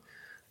writing.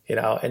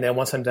 And then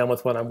once I'm done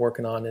with what I'm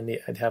working on,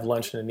 I'd have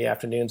lunch, and in the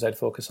afternoons, I'd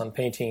focus on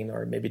painting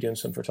or maybe doing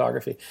some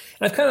photography.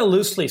 And I've kind of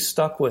loosely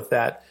stuck with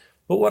that.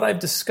 But what I've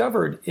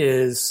discovered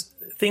is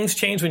things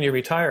change when you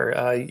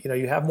retire.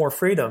 You have more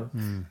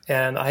freedom.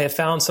 And I have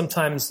found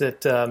sometimes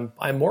that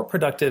I'm more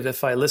productive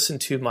if I listen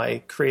to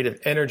my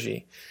creative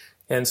energy.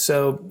 And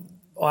so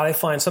what I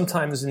find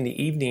sometimes in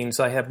the evenings,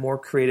 I have more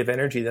creative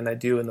energy than I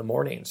do in the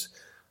mornings.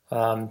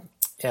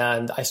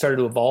 And I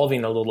started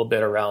evolving a little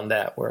bit around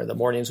that, where the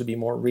mornings would be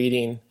more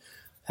reading,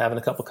 having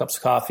a couple cups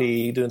of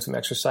coffee, doing some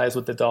exercise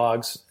with the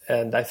dogs.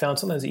 And I found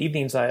sometimes the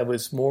evenings I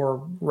was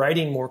more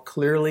writing more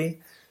clearly.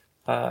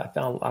 I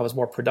found I was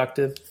more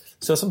productive.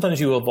 So sometimes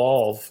you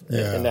evolve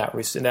in that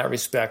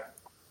respect.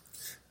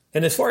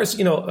 And as far as,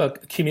 a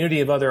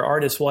community of other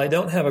artists, well, I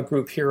don't have a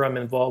group here I'm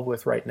involved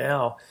with right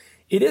now.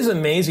 It is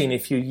amazing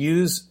if you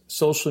use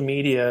social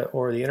media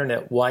or the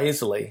internet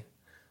wisely.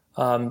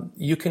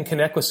 You can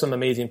connect with some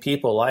amazing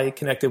people. I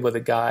connected with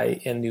a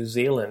guy in New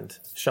Zealand,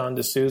 Sean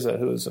D'Souza,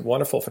 who's a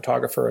wonderful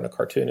photographer and a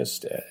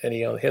cartoonist. And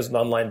he has an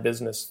online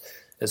business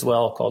as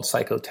well called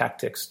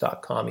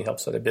psychotactics.com. He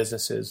helps other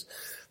businesses.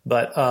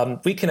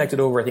 But we connected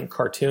over, I think,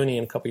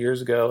 cartooning a couple of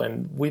years ago,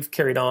 and we've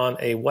carried on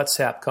a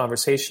WhatsApp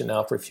conversation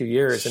now for a few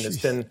years, and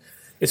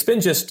it's been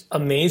just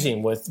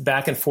amazing with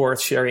back and forth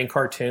sharing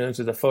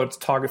cartoons or the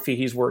photography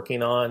he's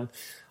working on.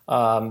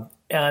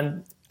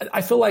 And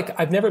I feel like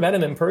I've never met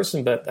him in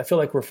person, but I feel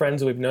like we're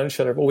friends and we've known each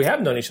other. Well, we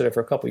have known each other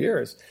for a couple of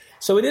years.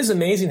 So it is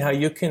amazing how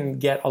you can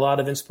get a lot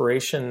of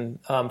inspiration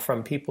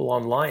from people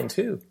online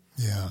too.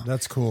 Yeah,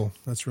 that's cool.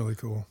 That's really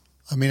cool.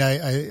 I mean,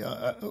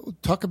 I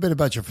talk a bit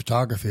about your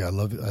photography. I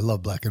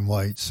love black and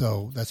white,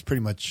 so that's pretty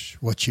much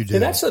what you do.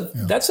 And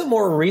that's a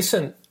more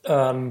recent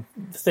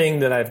thing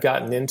that I've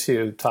gotten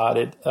into,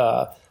 Todd.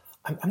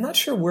 I'm not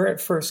sure where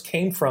it first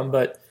came from,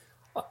 but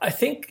I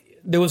think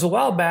there was a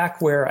while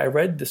back where I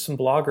read some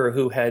blogger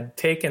who had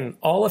taken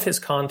all of his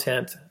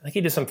content. I think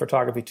he did some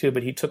photography too,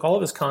 but he took all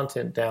of his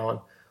content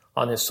down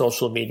on his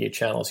social media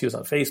channels. He was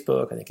on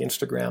Facebook, I think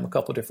Instagram, a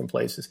couple of different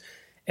places.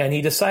 And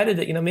he decided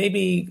that,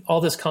 maybe all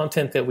this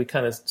content that we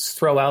kind of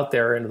throw out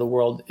there into the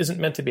world isn't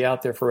meant to be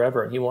out there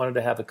forever. And he wanted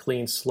to have a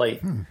clean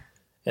slate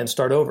and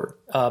start over.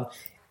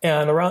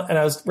 And around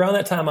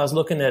that time, I was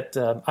looking at,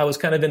 I was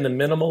kind of in the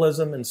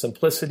minimalism and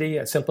simplicity.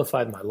 I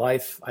simplified my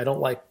life. I don't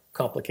like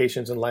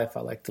complications in life. I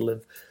like to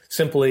live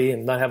simply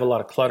and not have a lot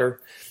of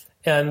clutter.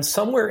 And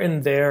somewhere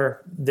in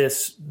there,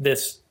 this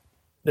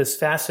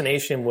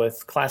fascination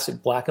with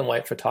classic black and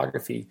white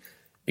photography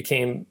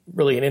became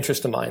really an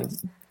interest of mine.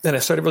 And I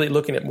started really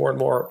looking at more and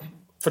more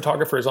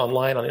photographers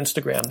online on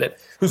Instagram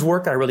whose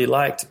work I really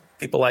liked.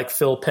 People like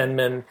Phil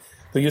Penman,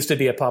 who used to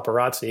be a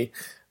paparazzi,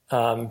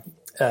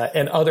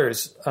 and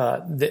others.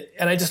 And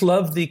I just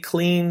love the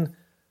clean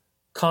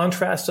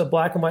contrast of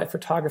black and white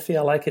photography.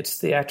 I like its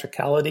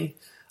theatricality.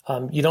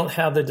 You don't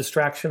have the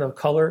distraction of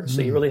color,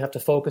 so you really have to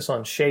focus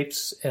on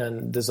shapes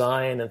and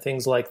design and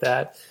things like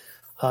that.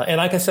 And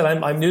like I said,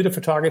 I'm new to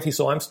photography,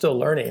 so I'm still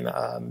learning.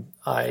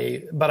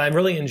 But I'm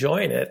really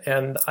enjoying it.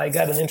 And I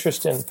got an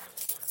interest in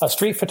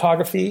street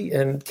photography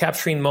and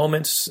capturing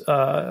moments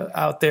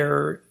out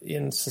there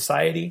in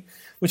society,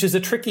 which is a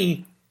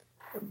tricky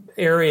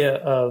area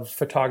of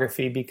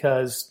photography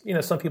because,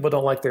 some people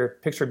don't like their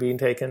picture being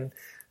taken.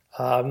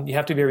 You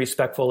have to be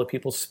respectful of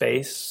people's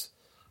space.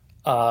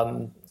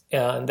 And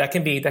that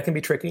can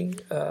be tricky.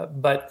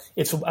 But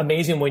it's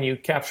amazing when you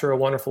capture a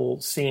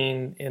wonderful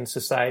scene in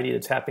society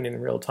that's happening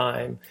in real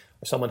time,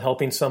 or someone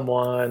helping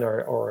someone,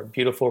 or a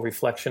beautiful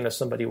reflection of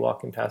somebody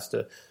walking past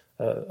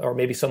or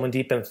maybe someone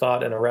deep in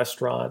thought in a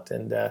restaurant.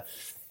 And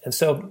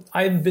so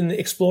I've been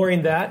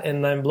exploring that,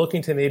 and I'm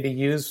looking to maybe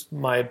use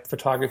my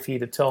photography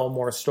to tell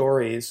more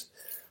stories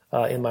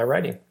in my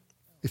writing.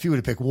 If you were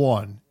to pick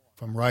one,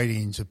 from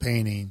writing to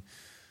painting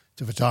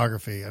to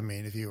photography, I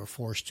mean, if you were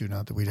forced to,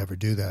 not that we'd ever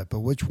do that,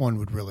 but which one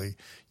would really,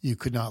 you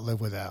could not live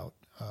without?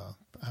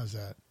 How's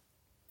that?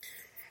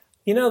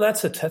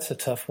 That's a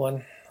tough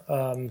one.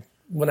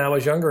 When I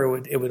was younger,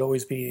 it would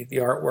always be the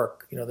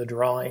artwork, the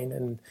drawing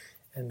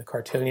and the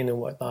cartooning and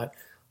whatnot.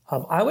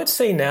 I would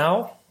say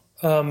now,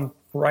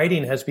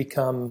 writing has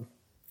become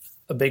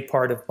a big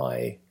part of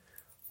my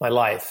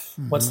life.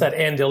 Mm-hmm. What's that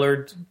Ann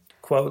Dillard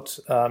quote?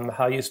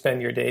 How you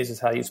spend your days is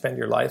how you spend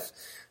your life.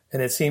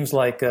 And it seems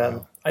like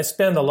I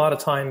spend a lot of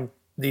time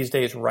these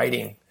days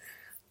writing,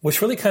 which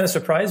really kind of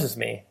surprises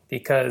me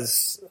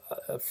because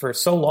for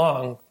so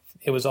long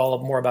it was all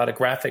more about a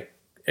graphic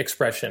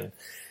expression.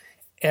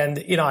 And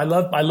I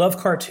love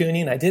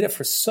cartooning. I did it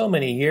for so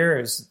many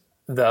years,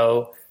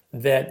 though,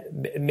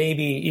 that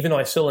maybe even though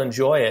I still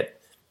enjoy it,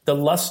 the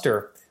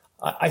luster.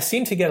 I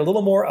seem to get a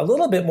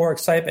little bit more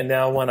excitement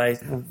now when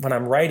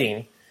I'm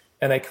writing,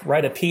 and I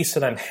write a piece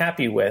that I'm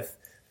happy with.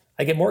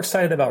 I get more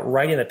excited about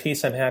writing a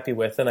piece I'm happy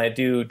with than I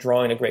do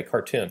drawing a great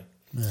cartoon.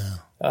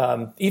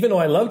 Yeah. Even though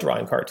I love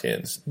drawing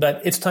cartoons,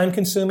 but it's time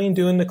consuming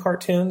doing the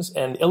cartoons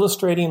and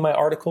illustrating my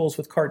articles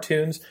with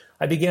cartoons.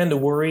 I began to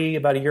worry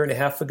about a year and a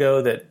half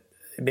ago that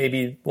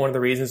maybe one of the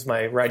reasons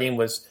my writing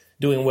was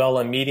doing well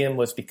on Medium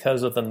was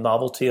because of the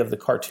novelty of the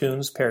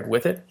cartoons paired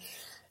with it.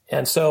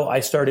 And so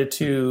I started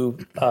to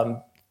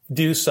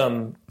do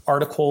some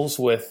articles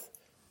with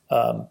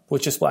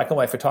just black and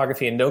white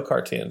photography and no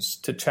cartoons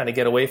to try to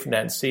get away from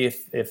that and see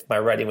if my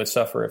writing would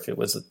suffer if it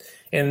was.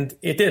 And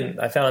it didn't.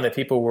 I found that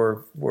people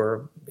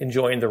were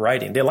enjoying the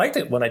writing. They liked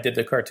it when I did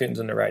the cartoons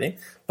and the writing,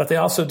 but they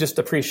also just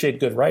appreciate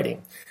good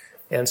writing.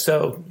 And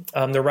so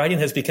the writing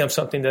has become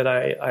something that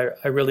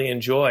I really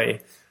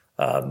enjoy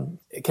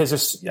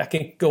because I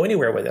can go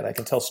anywhere with it. I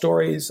can tell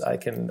stories. I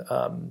can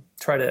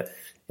try to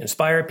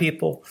inspire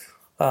people.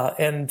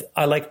 And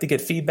I like to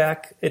get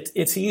feedback.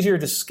 It's easier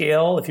to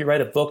scale. If you write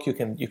a book, you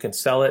can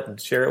sell it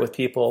and share it with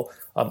people.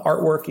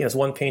 Artwork is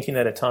one painting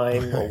at a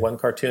time or one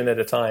cartoon at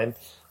a time.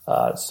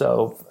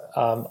 So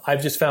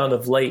I've just found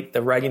of late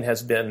the writing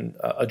has been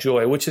a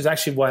joy, which is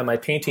actually why my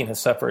painting has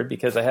suffered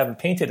because I haven't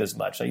painted as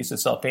much. I used to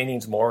sell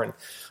paintings more, and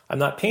I'm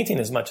not painting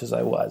as much as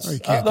I was.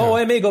 Though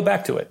I may go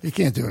back to it. You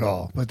can't do it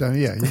all, but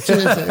it's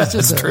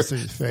just a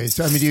phase.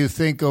 I mean, do you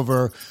think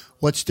over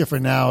what's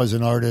different now as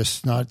an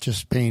artist, not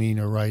just painting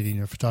or writing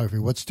or photography?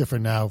 What's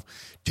different now,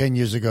 10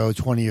 years ago,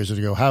 20 years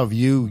ago? How have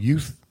you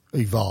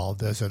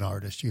evolved as an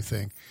artist, you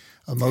think,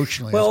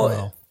 emotionally as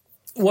well?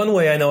 One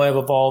way I know I've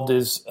evolved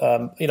is,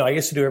 I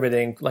used to do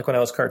everything, like when I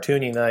was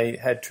cartooning, I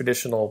had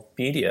traditional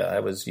media.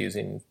 I was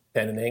using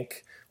pen and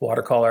ink,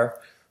 watercolor.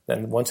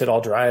 Then once it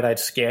all dried, I'd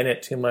scan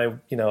it to my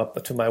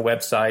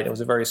website. It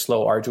was a very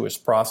slow, arduous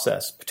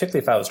process,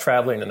 particularly if I was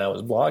traveling and I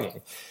was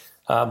blogging.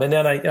 And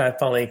then I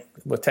finally,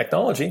 with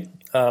technology,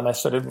 I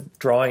started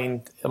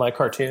drawing my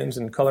cartoons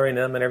and coloring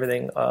them and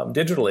everything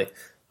digitally.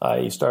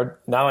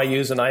 Now I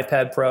use an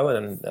iPad Pro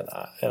and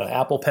an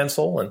Apple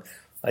Pencil, and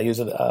I use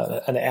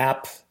an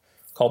app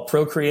called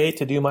Procreate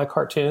to do my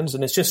cartoons,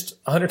 and it's just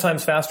 100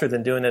 times faster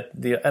than doing it.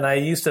 And I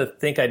used to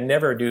think I'd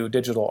never do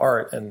digital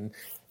art, and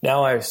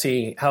now I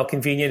see how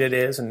convenient it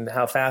is and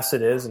how fast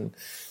it is, and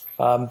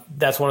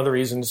that's one of the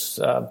reasons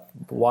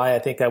why I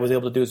think I was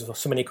able to do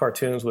so many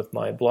cartoons with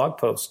my blog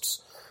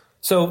posts.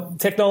 So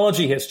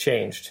technology has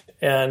changed,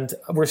 and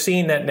we're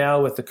seeing that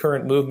now with the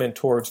current movement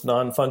towards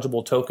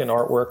non-fungible token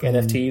artwork,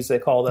 NFTs they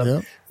call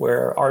them,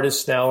 where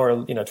artists now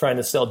are trying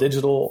to sell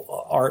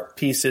digital art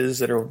pieces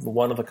that are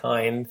one of a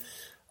kind.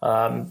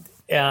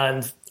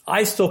 And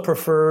I still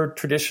prefer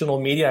traditional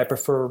media. I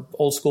prefer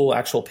old school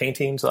actual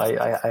paintings.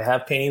 I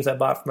have paintings I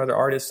bought from other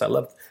artists. I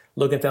love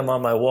looking at them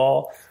on my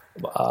wall.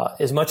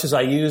 As much as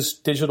I use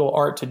digital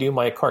art to do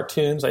my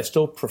cartoons, I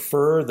still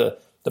prefer the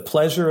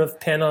pleasure of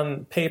pen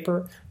on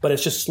paper, but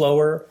it's just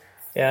slower.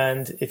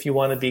 And if you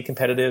want to be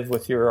competitive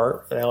with your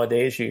art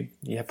nowadays, you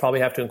probably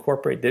have to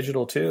incorporate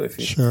digital too if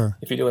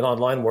you do an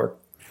online work.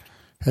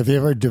 Have you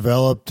ever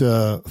developed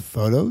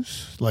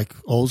photos like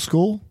old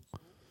school?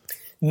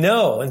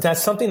 No, and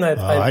that's something that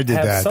I did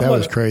that. That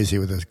was crazy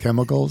with the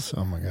chemicals.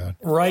 Oh my God!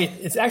 Right.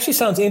 It actually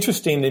sounds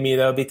interesting to me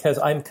though, because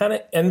I'm kind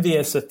of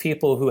envious of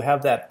people who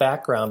have that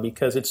background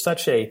because it's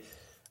such a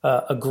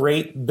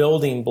great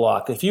building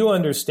block. If you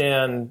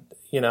understand,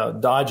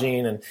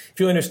 dodging, and if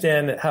you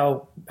understand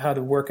how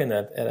to work in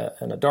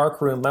a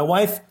dark room. My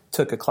wife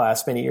took a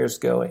class many years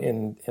ago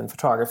in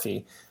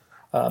photography,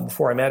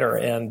 before I met her.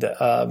 And,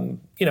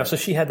 so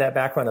she had that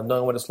background of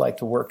knowing what it's like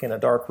to work in a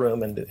dark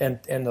room and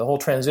the whole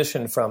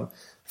transition from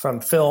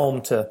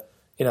film to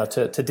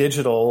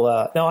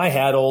digital. Now I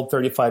had old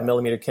 35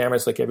 millimeter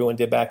cameras like everyone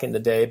did back in the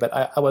day, but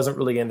I wasn't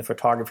really into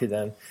photography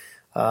then.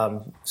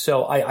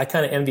 So I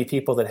kind of envy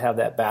people that have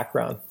that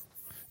background.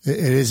 It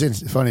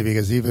is funny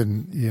because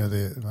even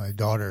my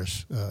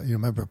daughters,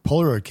 remember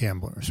Polaroid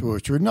cameras,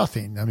 which were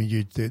nothing. I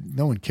mean,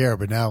 no one cared,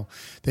 but now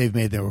they've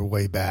made their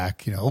way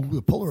back. The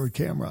Polaroid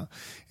camera,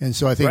 and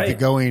so I think the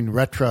going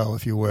retro,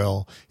 if you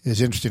will,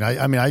 is interesting.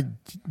 I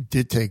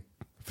did take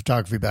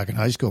photography back in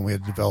high school, and we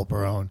had to develop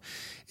our own.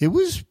 It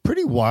was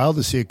pretty wild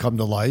to see it come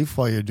to life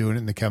while you're doing it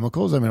in the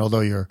chemicals. I mean,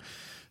 although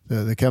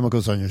the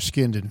chemicals on your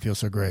skin didn't feel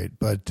so great.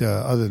 But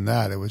other than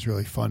that, it was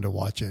really fun to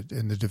watch it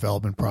in the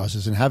development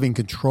process and having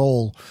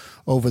control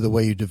over the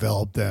way you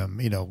develop them,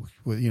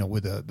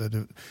 with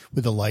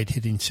the light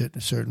hitting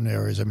certain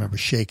areas. I remember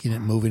shaking it,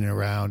 moving it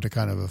around to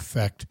kind of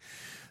affect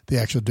the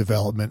actual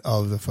development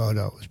of the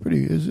photo.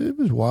 It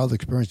was a wild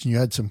experience, and you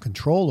had some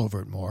control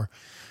over it more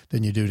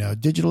than you do now.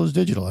 Digital is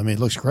digital. I mean, it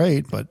looks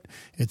great, but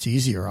it's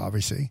easier,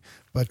 obviously.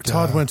 But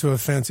Todd went to a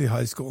fancy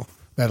high school.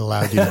 That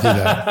allowed you to do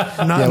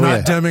that.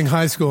 not Deming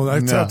High School.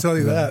 I'll tell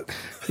you that.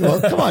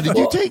 Well, come on. Did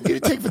you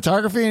take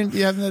photography and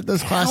you have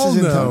those classes?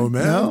 Hell no,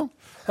 man. No?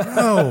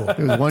 No.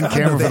 There was one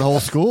camera for the whole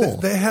school.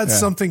 They had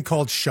something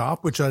called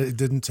shop, which I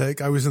didn't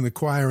take. I was in the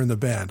choir and the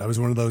band. I was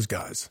one of those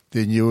guys.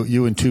 Then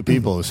you and two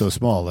people were so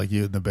small, like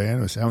you in the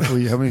band. How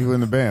many were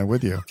in the band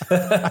with you?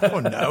 I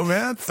don't know,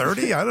 man.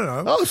 30? I don't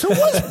know. Oh, so it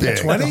was big.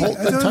 20?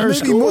 The entire maybe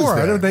school more.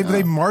 was there.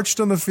 They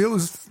marched on the field. It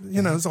was,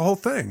 it was a whole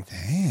thing.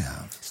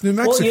 Damn. It's New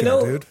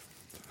Mexico, dude.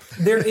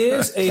 There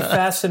is a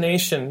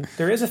fascination.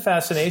 There is a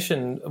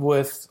fascination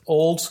with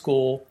old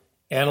school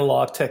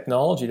analog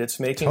technology that's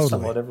making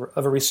somewhat of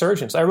a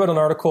resurgence. I wrote an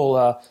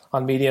article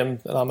on Medium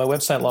on my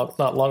website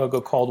not long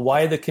ago called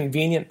 "Why the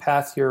Convenient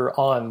Path You're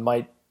On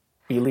Might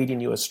Be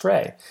Leading You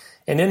Astray."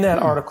 And in that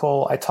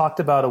article, I talked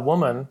about a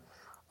woman.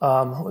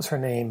 What was her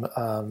name?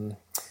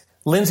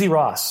 Lindsay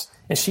Ross,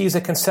 and she's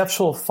a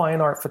conceptual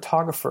fine art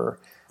photographer,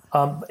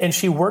 and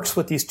she works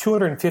with these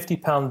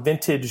 250-pound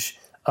vintage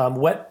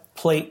wet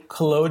plate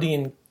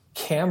collodion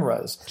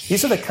cameras.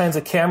 These are the kinds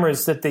of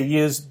cameras that they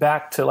use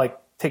back to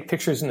take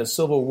pictures in the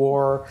Civil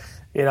War,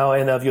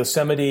 and of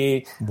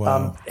Yosemite.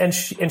 Wow. And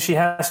she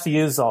has to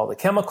use all the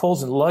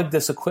chemicals and lug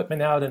this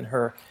equipment out in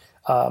her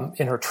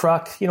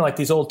truck. Like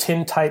these old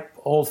tin type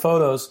old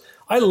photos.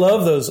 I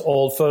love those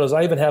old photos.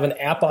 I even have an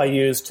app I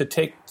use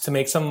to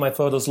make some of my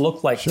photos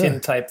look like tin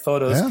type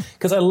photos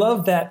because I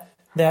love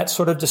that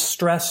sort of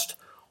distressed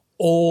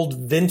old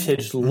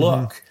vintage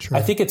look. Sure.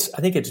 I think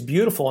it's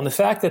beautiful, and the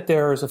fact that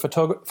there is a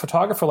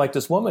photographer like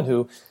this woman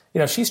who,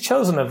 she's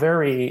chosen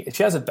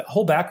she has a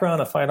whole background,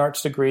 a fine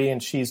arts degree,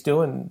 and she's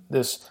doing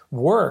this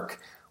work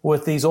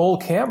with these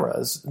old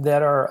cameras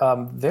that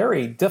are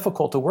very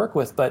difficult to work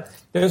with. But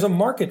there's a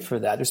market for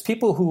that. There's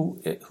people who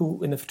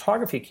in the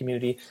photography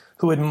community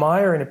who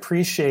admire and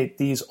appreciate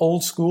these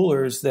old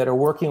schoolers that are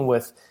working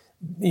with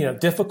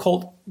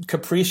difficult,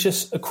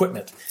 capricious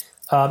equipment.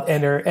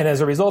 And as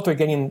a result, they're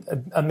getting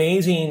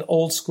amazing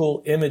old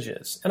school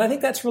images. And I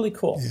think that's really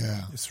cool.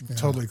 Yeah. It's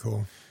totally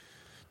cool.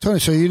 Tony,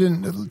 so you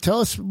didn't tell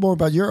us more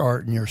about your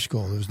art in your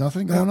school. There was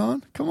nothing going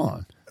on? Come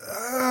on.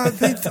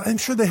 I'm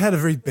sure they had a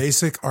very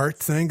basic art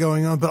thing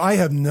going on, but I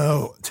have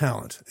no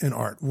talent in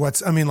art.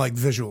 Like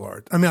visual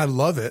art. I mean, I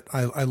love it.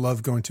 I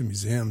love going to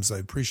museums. I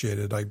appreciate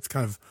it. I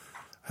kind of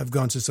have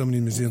gone to so many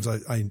museums.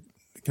 I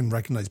can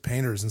recognize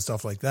painters and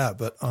stuff like that.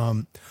 But,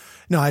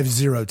 no, I have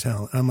zero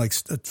talent. I'm like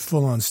a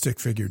full-on stick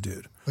figure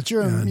dude. But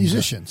you're a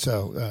musician,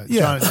 so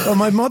yeah. John, Well,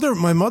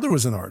 my mother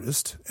was an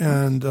artist,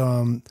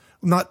 and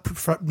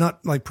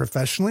not like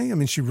professionally. I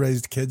mean, she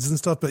raised kids and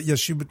stuff, but yes,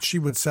 she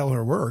would sell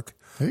her work,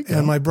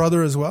 and my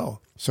brother as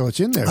well. So it's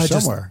in there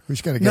somewhere. We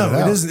just got to get it out.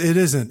 No, it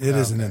isn't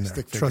in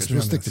there. Trust me.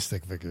 We'll stick to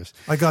stick figures.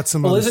 I got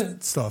some other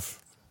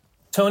stuff.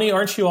 Tony,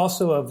 aren't you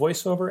also a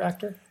voiceover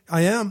actor?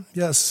 I am.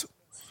 Yes.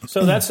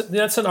 So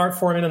that's an art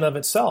form in and of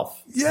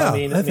itself. Yeah,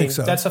 I think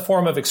so. That's a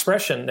form of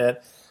expression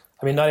that,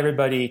 not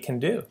everybody can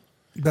do.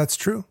 That's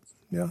true.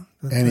 Yeah.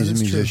 And he's a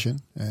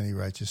musician, and he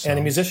writes his songs. And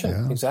a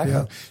musician, exactly.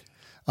 Yeah.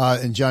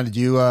 And John, did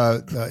you? I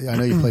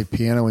know you played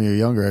piano when you were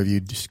younger. Have you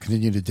just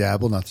continued to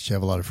dabble? Not that you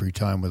have a lot of free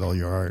time with all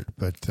your art,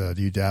 but do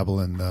you dabble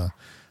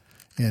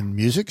in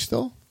music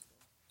still?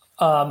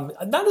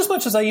 Not as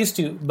much as I used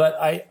to, but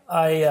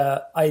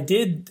I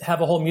did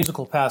have a whole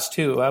musical past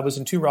too. I was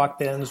in 2 rock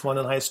bands, one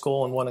in high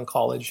school and one in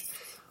college.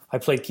 I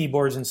played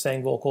keyboards and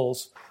sang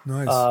vocals.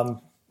 Nice.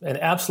 And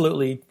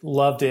absolutely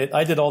loved it.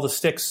 I did all the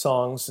Styx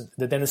songs,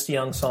 the Dennis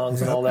DeYoung songs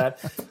and all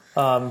that,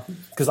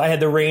 because I had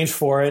the range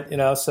for it,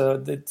 so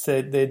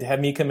they'd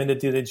have me come in to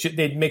do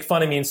they'd make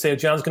fun of me and say,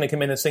 John's going to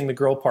come in and sing the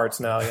girl parts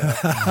now.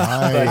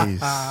 Nice.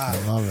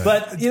 I love it.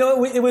 But,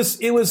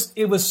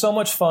 it was so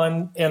much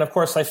fun. And of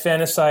course I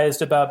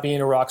fantasized about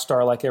being a rock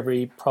star like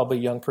every probably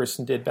young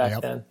person did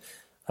back then.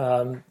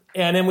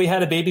 And then we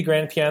had a baby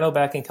grand piano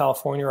back in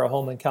California, our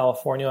home in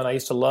California. And I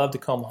used to love to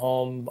come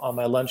home on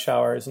my lunch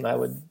hours, and I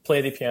would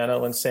play the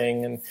piano and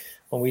sing. And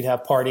when we'd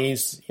have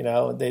parties,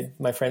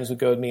 my friends would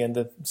goad me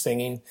into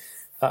singing.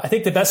 I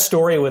think the best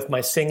story with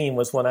my singing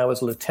was when I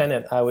was a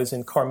lieutenant. I was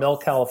in Carmel,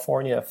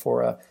 California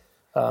for a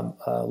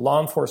law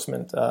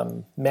enforcement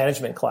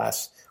management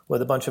class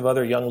with a bunch of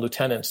other young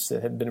lieutenants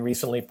that had been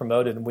recently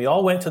promoted. And we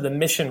all went to the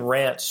Mission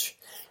Ranch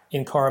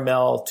in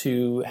Carmel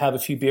to have a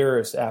few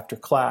beers after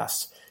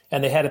class.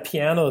 And they had a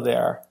piano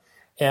there.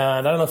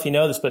 And I don't know if you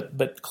know this,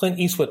 but Clint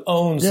Eastwood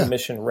owns the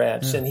Mission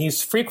Ranch, and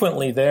he's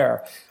frequently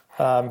there.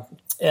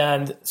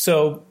 And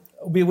so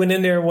we went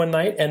in there one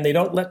night, and they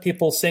don't let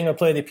people sing or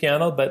play the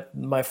piano, but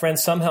my friend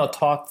somehow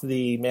talked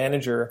the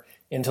manager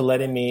into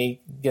letting me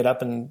get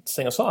up and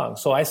sing a song.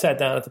 So I sat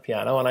down at the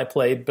piano, and I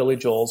played Billy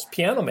Joel's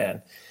Piano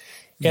Man.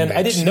 And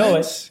I didn't know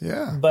it,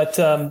 but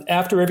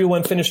after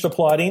everyone finished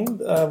applauding,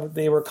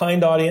 they were a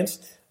kind audience,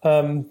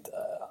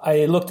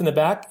 I looked in the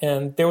back,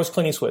 and there was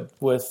Clint Eastwood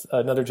with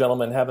another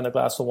gentleman having a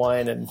glass of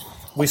wine, and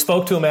we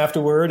spoke to him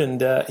afterward,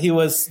 and he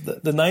was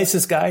the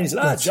nicest guy. He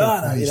said,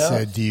 John, he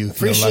said, do you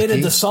feel appreciated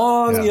lucky? the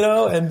song,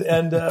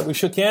 and we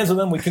shook hands with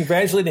him. We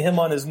congratulated him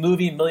on his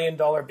movie, $1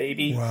 Million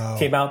Baby,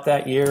 came out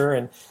that year,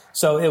 and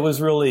so it was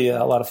really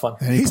a lot of fun.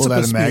 And he pulled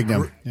out a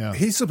Magnum.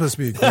 He's supposed to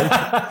be a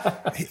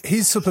great.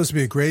 He's supposed to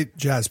be a great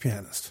jazz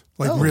pianist,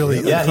 really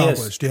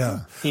accomplished.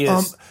 He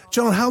is.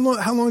 John, how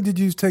long did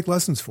you take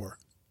lessons for?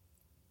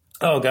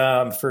 Oh,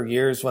 God, for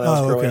years when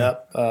I was growing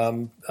up.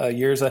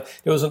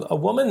 There was a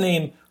woman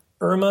named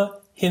Irma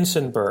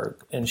Hinsenberg,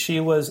 and she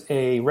was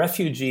a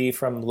refugee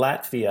from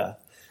Latvia.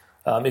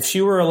 If she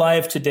were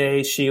alive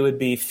today, she would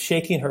be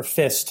shaking her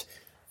fist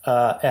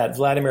at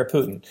Vladimir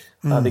Putin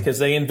because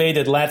they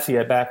invaded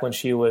Latvia back when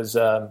she was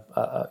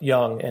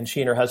young, and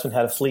she and her husband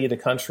had to flee the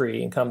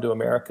country and come to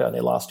America, and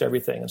they lost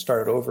everything and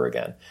started over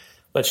again.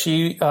 But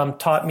she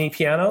taught me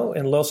piano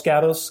in Los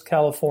Gatos,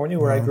 California,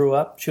 where I grew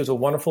up. She was a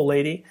wonderful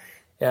lady.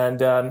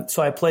 And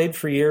so I played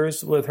for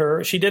years with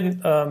her. She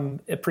didn't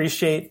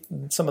appreciate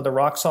some of the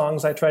rock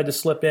songs I tried to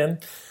slip in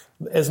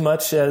as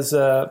much as,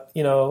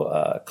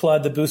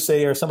 Claude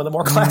Debussy or some of the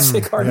more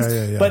classic artists.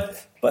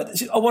 But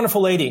she's a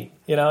wonderful lady,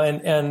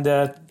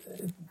 and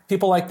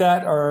people like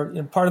that are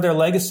part of their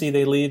legacy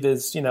they leave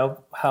is,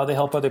 how they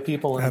help other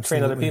people and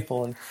train other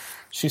people. And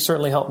she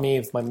certainly helped me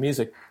with my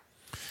music.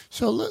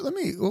 So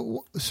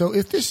so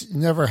if this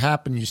never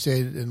happened, you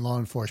stayed in law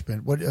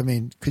enforcement,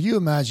 could you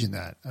imagine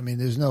that?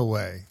 There's no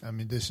way.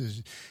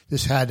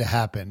 This had to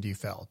happen, you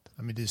felt.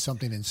 There's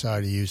something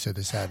inside of you said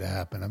this had to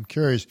happen. I'm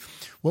curious,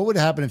 what would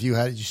happen if you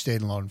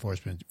stayed in law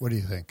enforcement? What do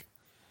you think?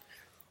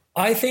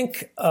 I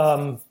think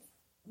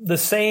the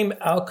same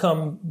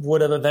outcome would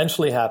have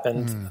eventually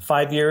happened.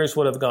 5 years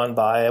would have gone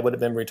by. I would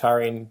have been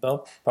retiring,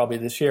 probably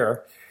this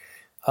year.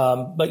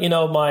 But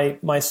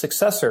my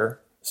successor,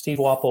 Steve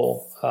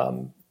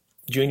Wapple,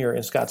 Jr.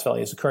 in Scotts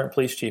Valley, is the current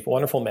police chief, a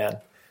wonderful man.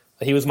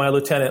 He was my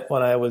lieutenant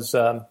when I was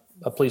a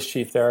police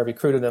chief there. I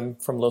recruited him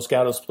from Los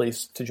Gatos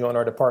Police to join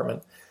our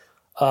department.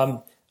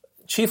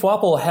 Chief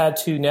Wapple had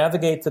to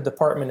navigate the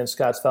department in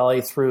Scotts Valley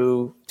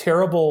through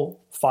terrible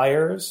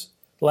fires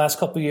the last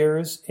couple of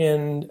years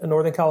in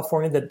Northern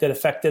California that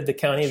affected the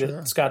county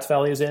that Scotts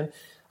Valley is in.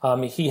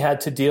 He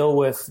had to deal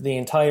with the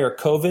entire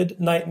COVID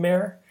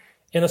nightmare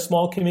in a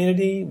small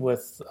community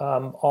with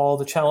all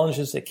the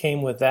challenges that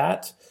came with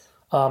that.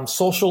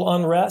 Social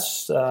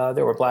unrest.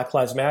 There were Black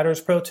Lives Matter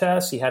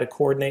protests. He had to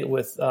coordinate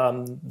with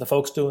the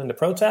folks doing the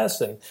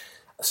protests. And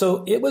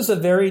so it was a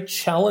very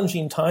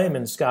challenging time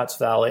in Scotts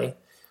Valley.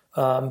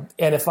 And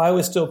if I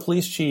was still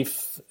police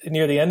chief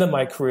near the end of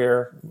my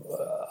career,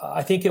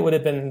 I think it would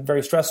have been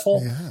very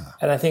stressful.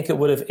 And I think it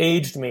would have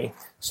aged me.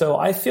 So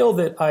I feel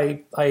that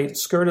I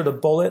skirted a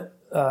bullet.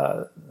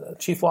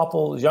 Chief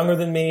Wapple was younger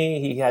than me.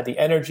 He had the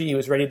energy. He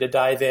was ready to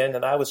dive in.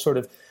 And I was sort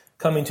of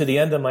coming to the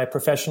end of my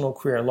professional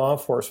career in law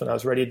enforcement. I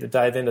was ready to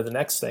dive into the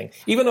next thing.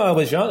 Even though I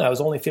was young, I was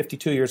only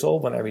 52 years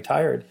old when I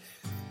retired.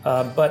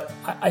 But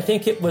I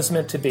think it was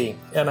meant to be.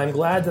 And I'm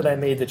glad that I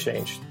made the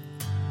change.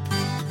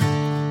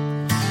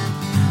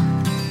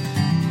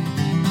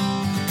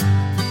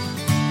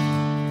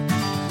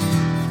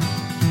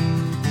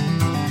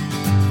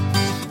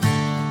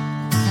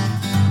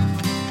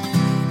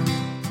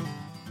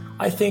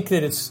 I think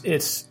that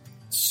it's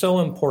so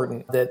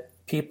important that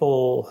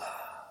people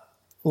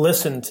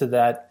listen to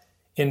that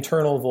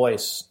internal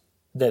voice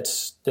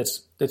that's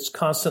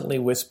constantly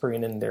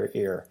whispering in their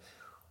ear.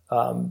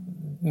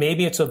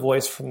 Maybe it's a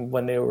voice from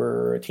when they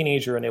were a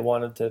teenager and they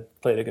wanted to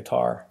play the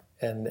guitar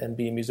and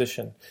be a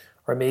musician.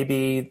 Or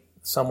maybe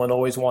someone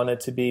always wanted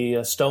to be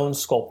a stone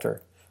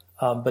sculptor,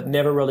 but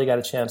never really got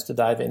a chance to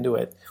dive into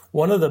it.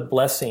 One of the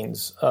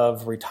blessings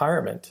of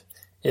retirement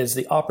is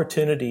the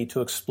opportunity to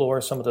explore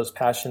some of those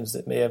passions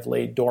that may have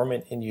laid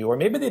dormant in you, or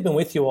maybe they've been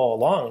with you all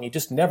along and you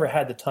just never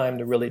had the time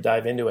to really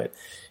dive into it.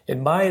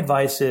 And my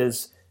advice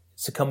is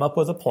to come up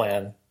with a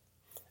plan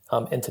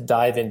and to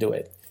dive into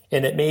it.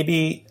 And it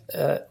maybe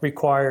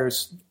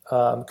requires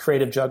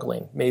creative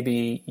juggling.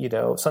 Maybe,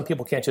 some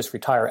people can't just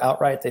retire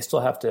outright. They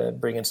still have to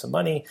bring in some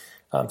money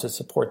to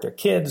support their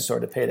kids or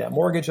to pay that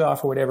mortgage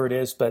off or whatever it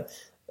is. But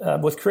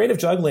with creative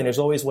juggling, there's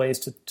always ways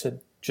to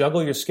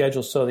juggle your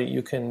schedule so that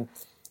you can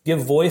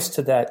give voice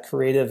to that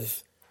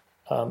creative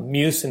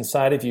muse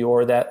inside of you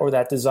or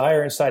that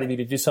desire inside of you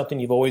to do something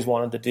you've always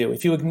wanted to do.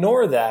 If you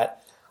ignore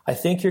that, I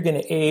think you're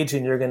going to age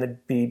and you're going to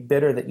be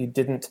bitter that you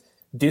didn't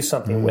do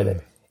something with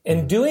it.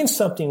 And doing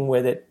something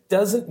with it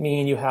doesn't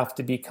mean you have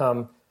to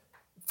become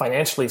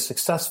financially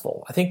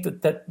successful. I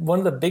think that one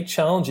of the big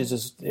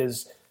challenges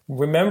is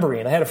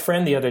remembering. I had a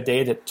friend the other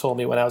day that told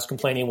me when I was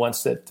complaining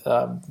once that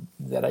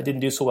I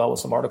didn't do so well with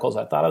some articles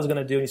I thought I was going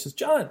to do. And he says,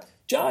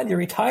 John, you're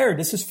retired.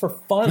 This is for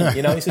fun.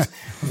 He says,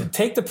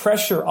 take the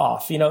pressure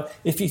off.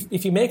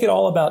 If you make it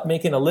all about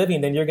making a living,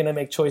 then you're going to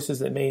make choices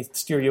that may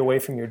steer you away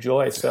from your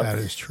joy. So that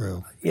is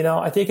true.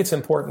 I think it's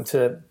important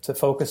to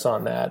focus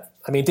on that.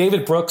 I mean,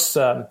 David Brooks,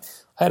 I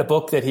had a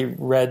book that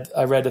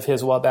I read of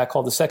his a while back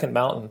called The Second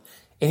Mountain.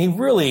 And he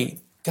really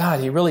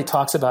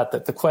talks about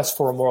the quest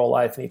for a moral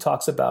life. And he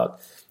talks about,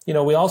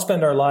 we all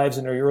spend our lives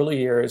in our early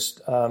years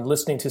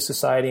listening to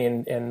society.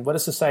 And what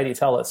does society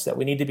tell us? That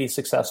we need to be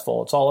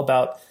successful. It's all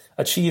about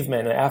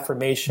achievement and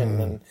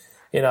affirmation.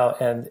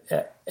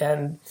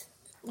 And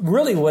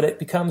really what it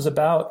becomes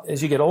about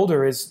as you get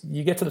older is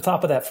you get to the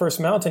top of that first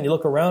mountain, you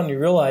look around and you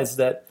realize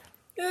that,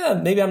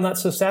 maybe I'm not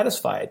so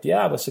satisfied.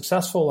 Yeah, I was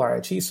successful or I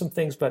achieved some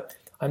things, but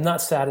I'm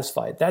not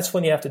satisfied. That's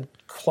when you have to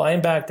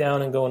climb back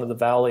down and go into the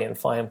valley and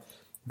find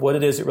what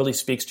it is that really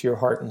speaks to your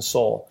heart and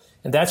soul.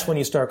 And that's when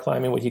you start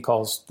climbing what he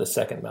calls the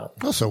second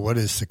mountain. Also, what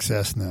is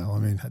success now? I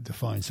mean,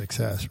 define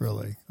success,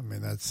 really. I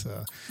mean, that's...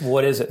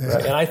 what is it?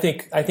 Right? And I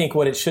think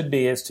what it should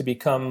be is to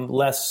become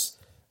less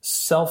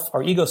self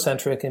or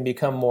egocentric and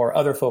become more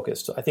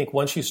other-focused. I think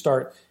once you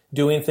start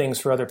doing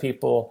things for other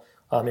people,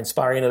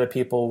 inspiring other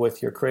people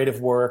with your creative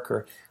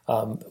work,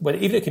 but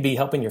even it could be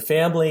helping your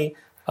family.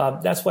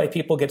 That's why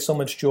people get so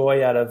much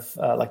joy out of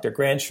like their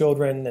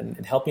grandchildren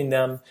and helping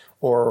them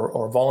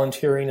or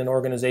volunteering in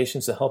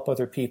organizations to help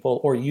other people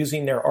or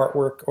using their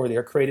artwork or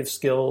their creative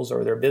skills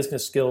or their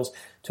business skills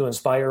to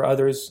inspire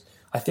others.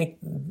 I think,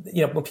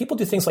 when people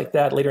do things like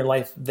that later in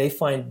life, they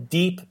find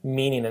deep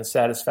meaning and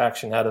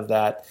satisfaction out of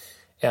that.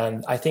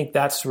 And I think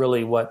that's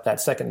really what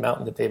that second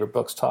mountain that David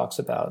Brooks talks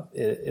about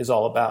is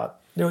all about.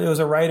 There was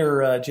a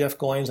writer, Jeff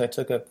Goins. I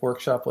took a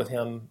workshop with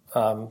him,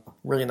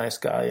 really nice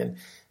guy.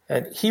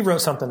 And he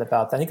wrote something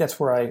about that. I think that's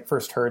where I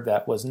first heard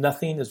that was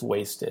nothing is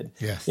wasted.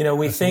 Yes,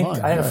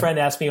 I had a friend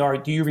ask me,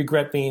 do you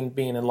regret being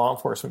in law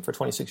enforcement for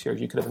 26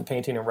 years? You could have been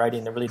painting and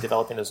writing and really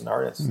developing as an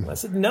artist. And I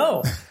said,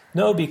 no,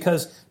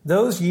 because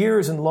those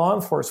years in law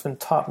enforcement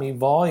taught me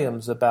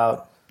volumes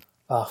about,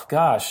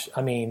 focus,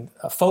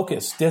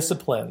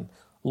 discipline,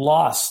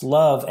 loss,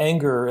 love,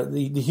 anger,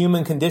 the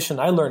human condition.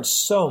 I learned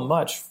so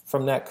much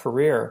from that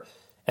career.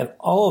 And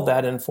all of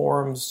that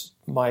informs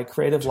my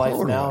creative life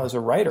now as a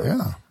writer.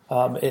 Yeah.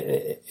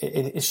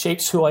 It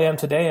shapes who I am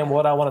today and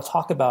what I want to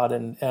talk about,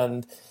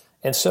 and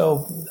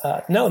so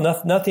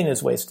nothing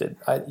is wasted.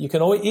 You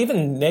can always,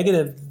 even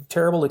negative,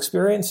 terrible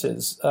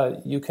experiences,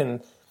 you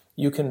can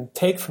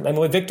take from.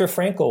 With Viktor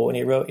Frankl, when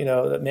he wrote,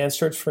 that Man's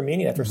Search for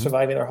Meaning after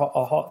surviving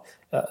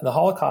the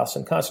Holocaust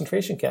and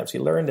concentration camps, he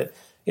learned that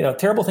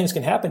terrible things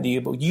can happen to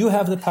you, but you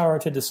have the power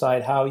to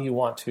decide how you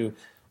want to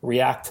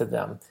react to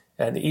them.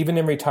 And even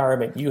in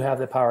retirement, you have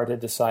the power to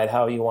decide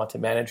how you want to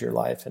manage your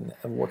life and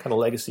what kind of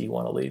legacy you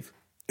want to leave.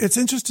 It's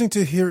interesting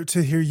to hear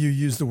you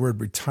use the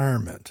word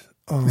retirement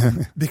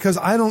because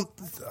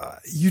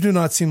you do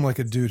not seem like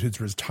a dude who's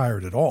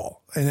retired at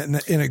all, and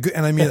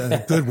I mean in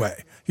a good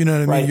way. You know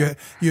what I mean?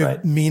 You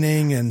have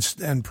meaning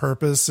and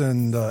purpose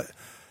and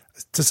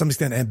to some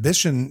extent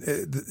ambition.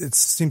 It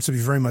seems to be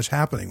very much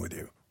happening with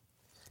you.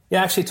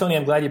 Yeah, actually, Tony,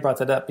 I'm glad you brought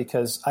that up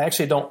because I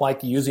actually don't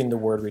like using the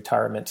word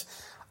retirement.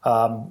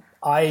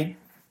 I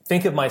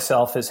think of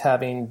myself as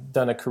having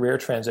done a career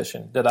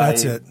transition.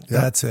 That's it.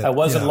 I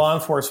was in law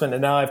enforcement,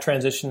 and now I've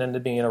transitioned into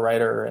being a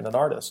writer and an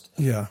artist.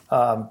 Yeah.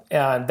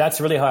 And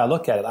that's really how I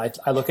look at it.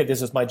 I look at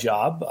this as my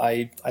job.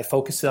 I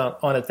focus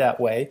on it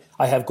that way.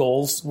 I have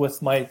goals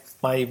with my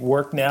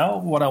work now,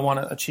 what I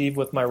want to achieve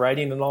with my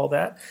writing and all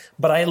that.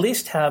 But I at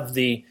least have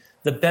the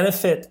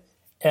benefit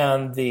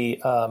and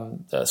the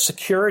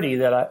security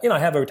that I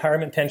have a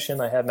retirement pension,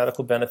 I have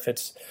medical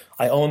benefits,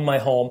 I own my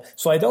home,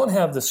 so I don't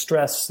have the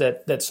stress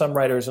that some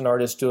writers and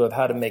artists do of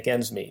how to make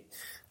ends meet.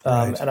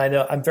 And I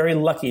know I'm very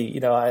lucky,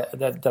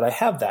 that I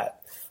have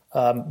that.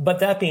 But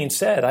that being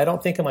said, I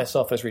don't think of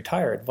myself as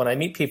retired. When I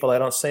meet people, I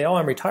don't say, "Oh,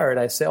 I'm retired."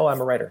 I say, "Oh, I'm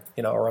a writer,"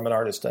 or "I'm an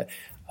artist."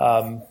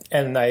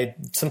 And I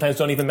sometimes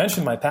don't even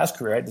mention my past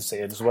career. I just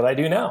say, "This is what I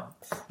do now."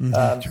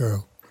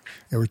 True.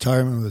 Yeah,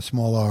 retirement with a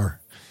small R.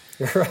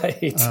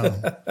 Right.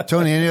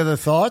 Tony, any other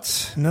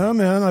thoughts? No,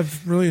 man,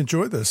 I've really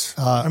enjoyed this.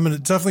 I'm going to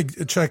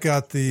definitely check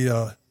out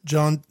the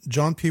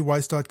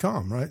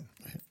johnpweiss.com, right?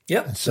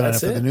 Yep, and sign up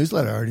that's for it. the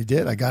newsletter. I already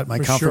did. I got my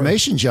For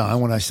confirmation,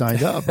 John, when I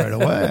signed up right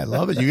away. I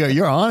love it.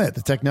 You're on it.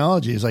 The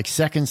technology is like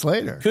seconds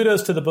later.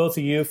 Kudos to the both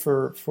of you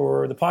for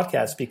the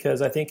podcast,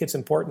 because I think it's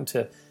important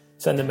to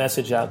send a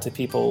message out to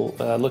people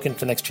looking for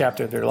the next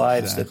chapter of their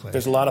lives. Exactly. That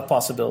there's a lot of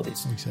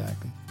possibilities.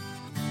 Exactly.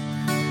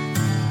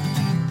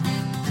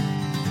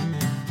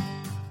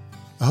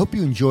 I hope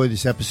you enjoyed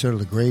this episode of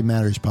the Gray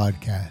Matters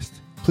podcast.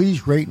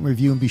 Please rate and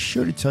review, and be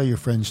sure to tell your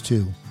friends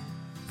too.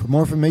 For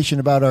more information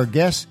about our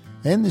guests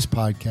and this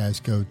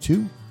podcast, go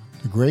to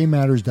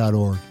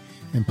thegraymatters.org,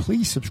 and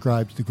please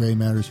subscribe to The Gray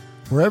Matters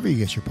wherever you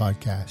get your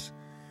podcasts.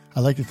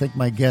 I'd like to thank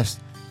my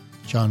guest,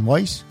 John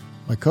Weiss,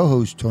 my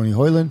co-host, Tony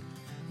Hoyland,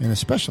 and a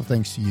special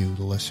thanks to you,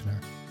 the listener.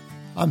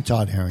 I'm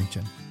Todd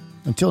Harrington.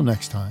 Until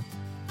next time.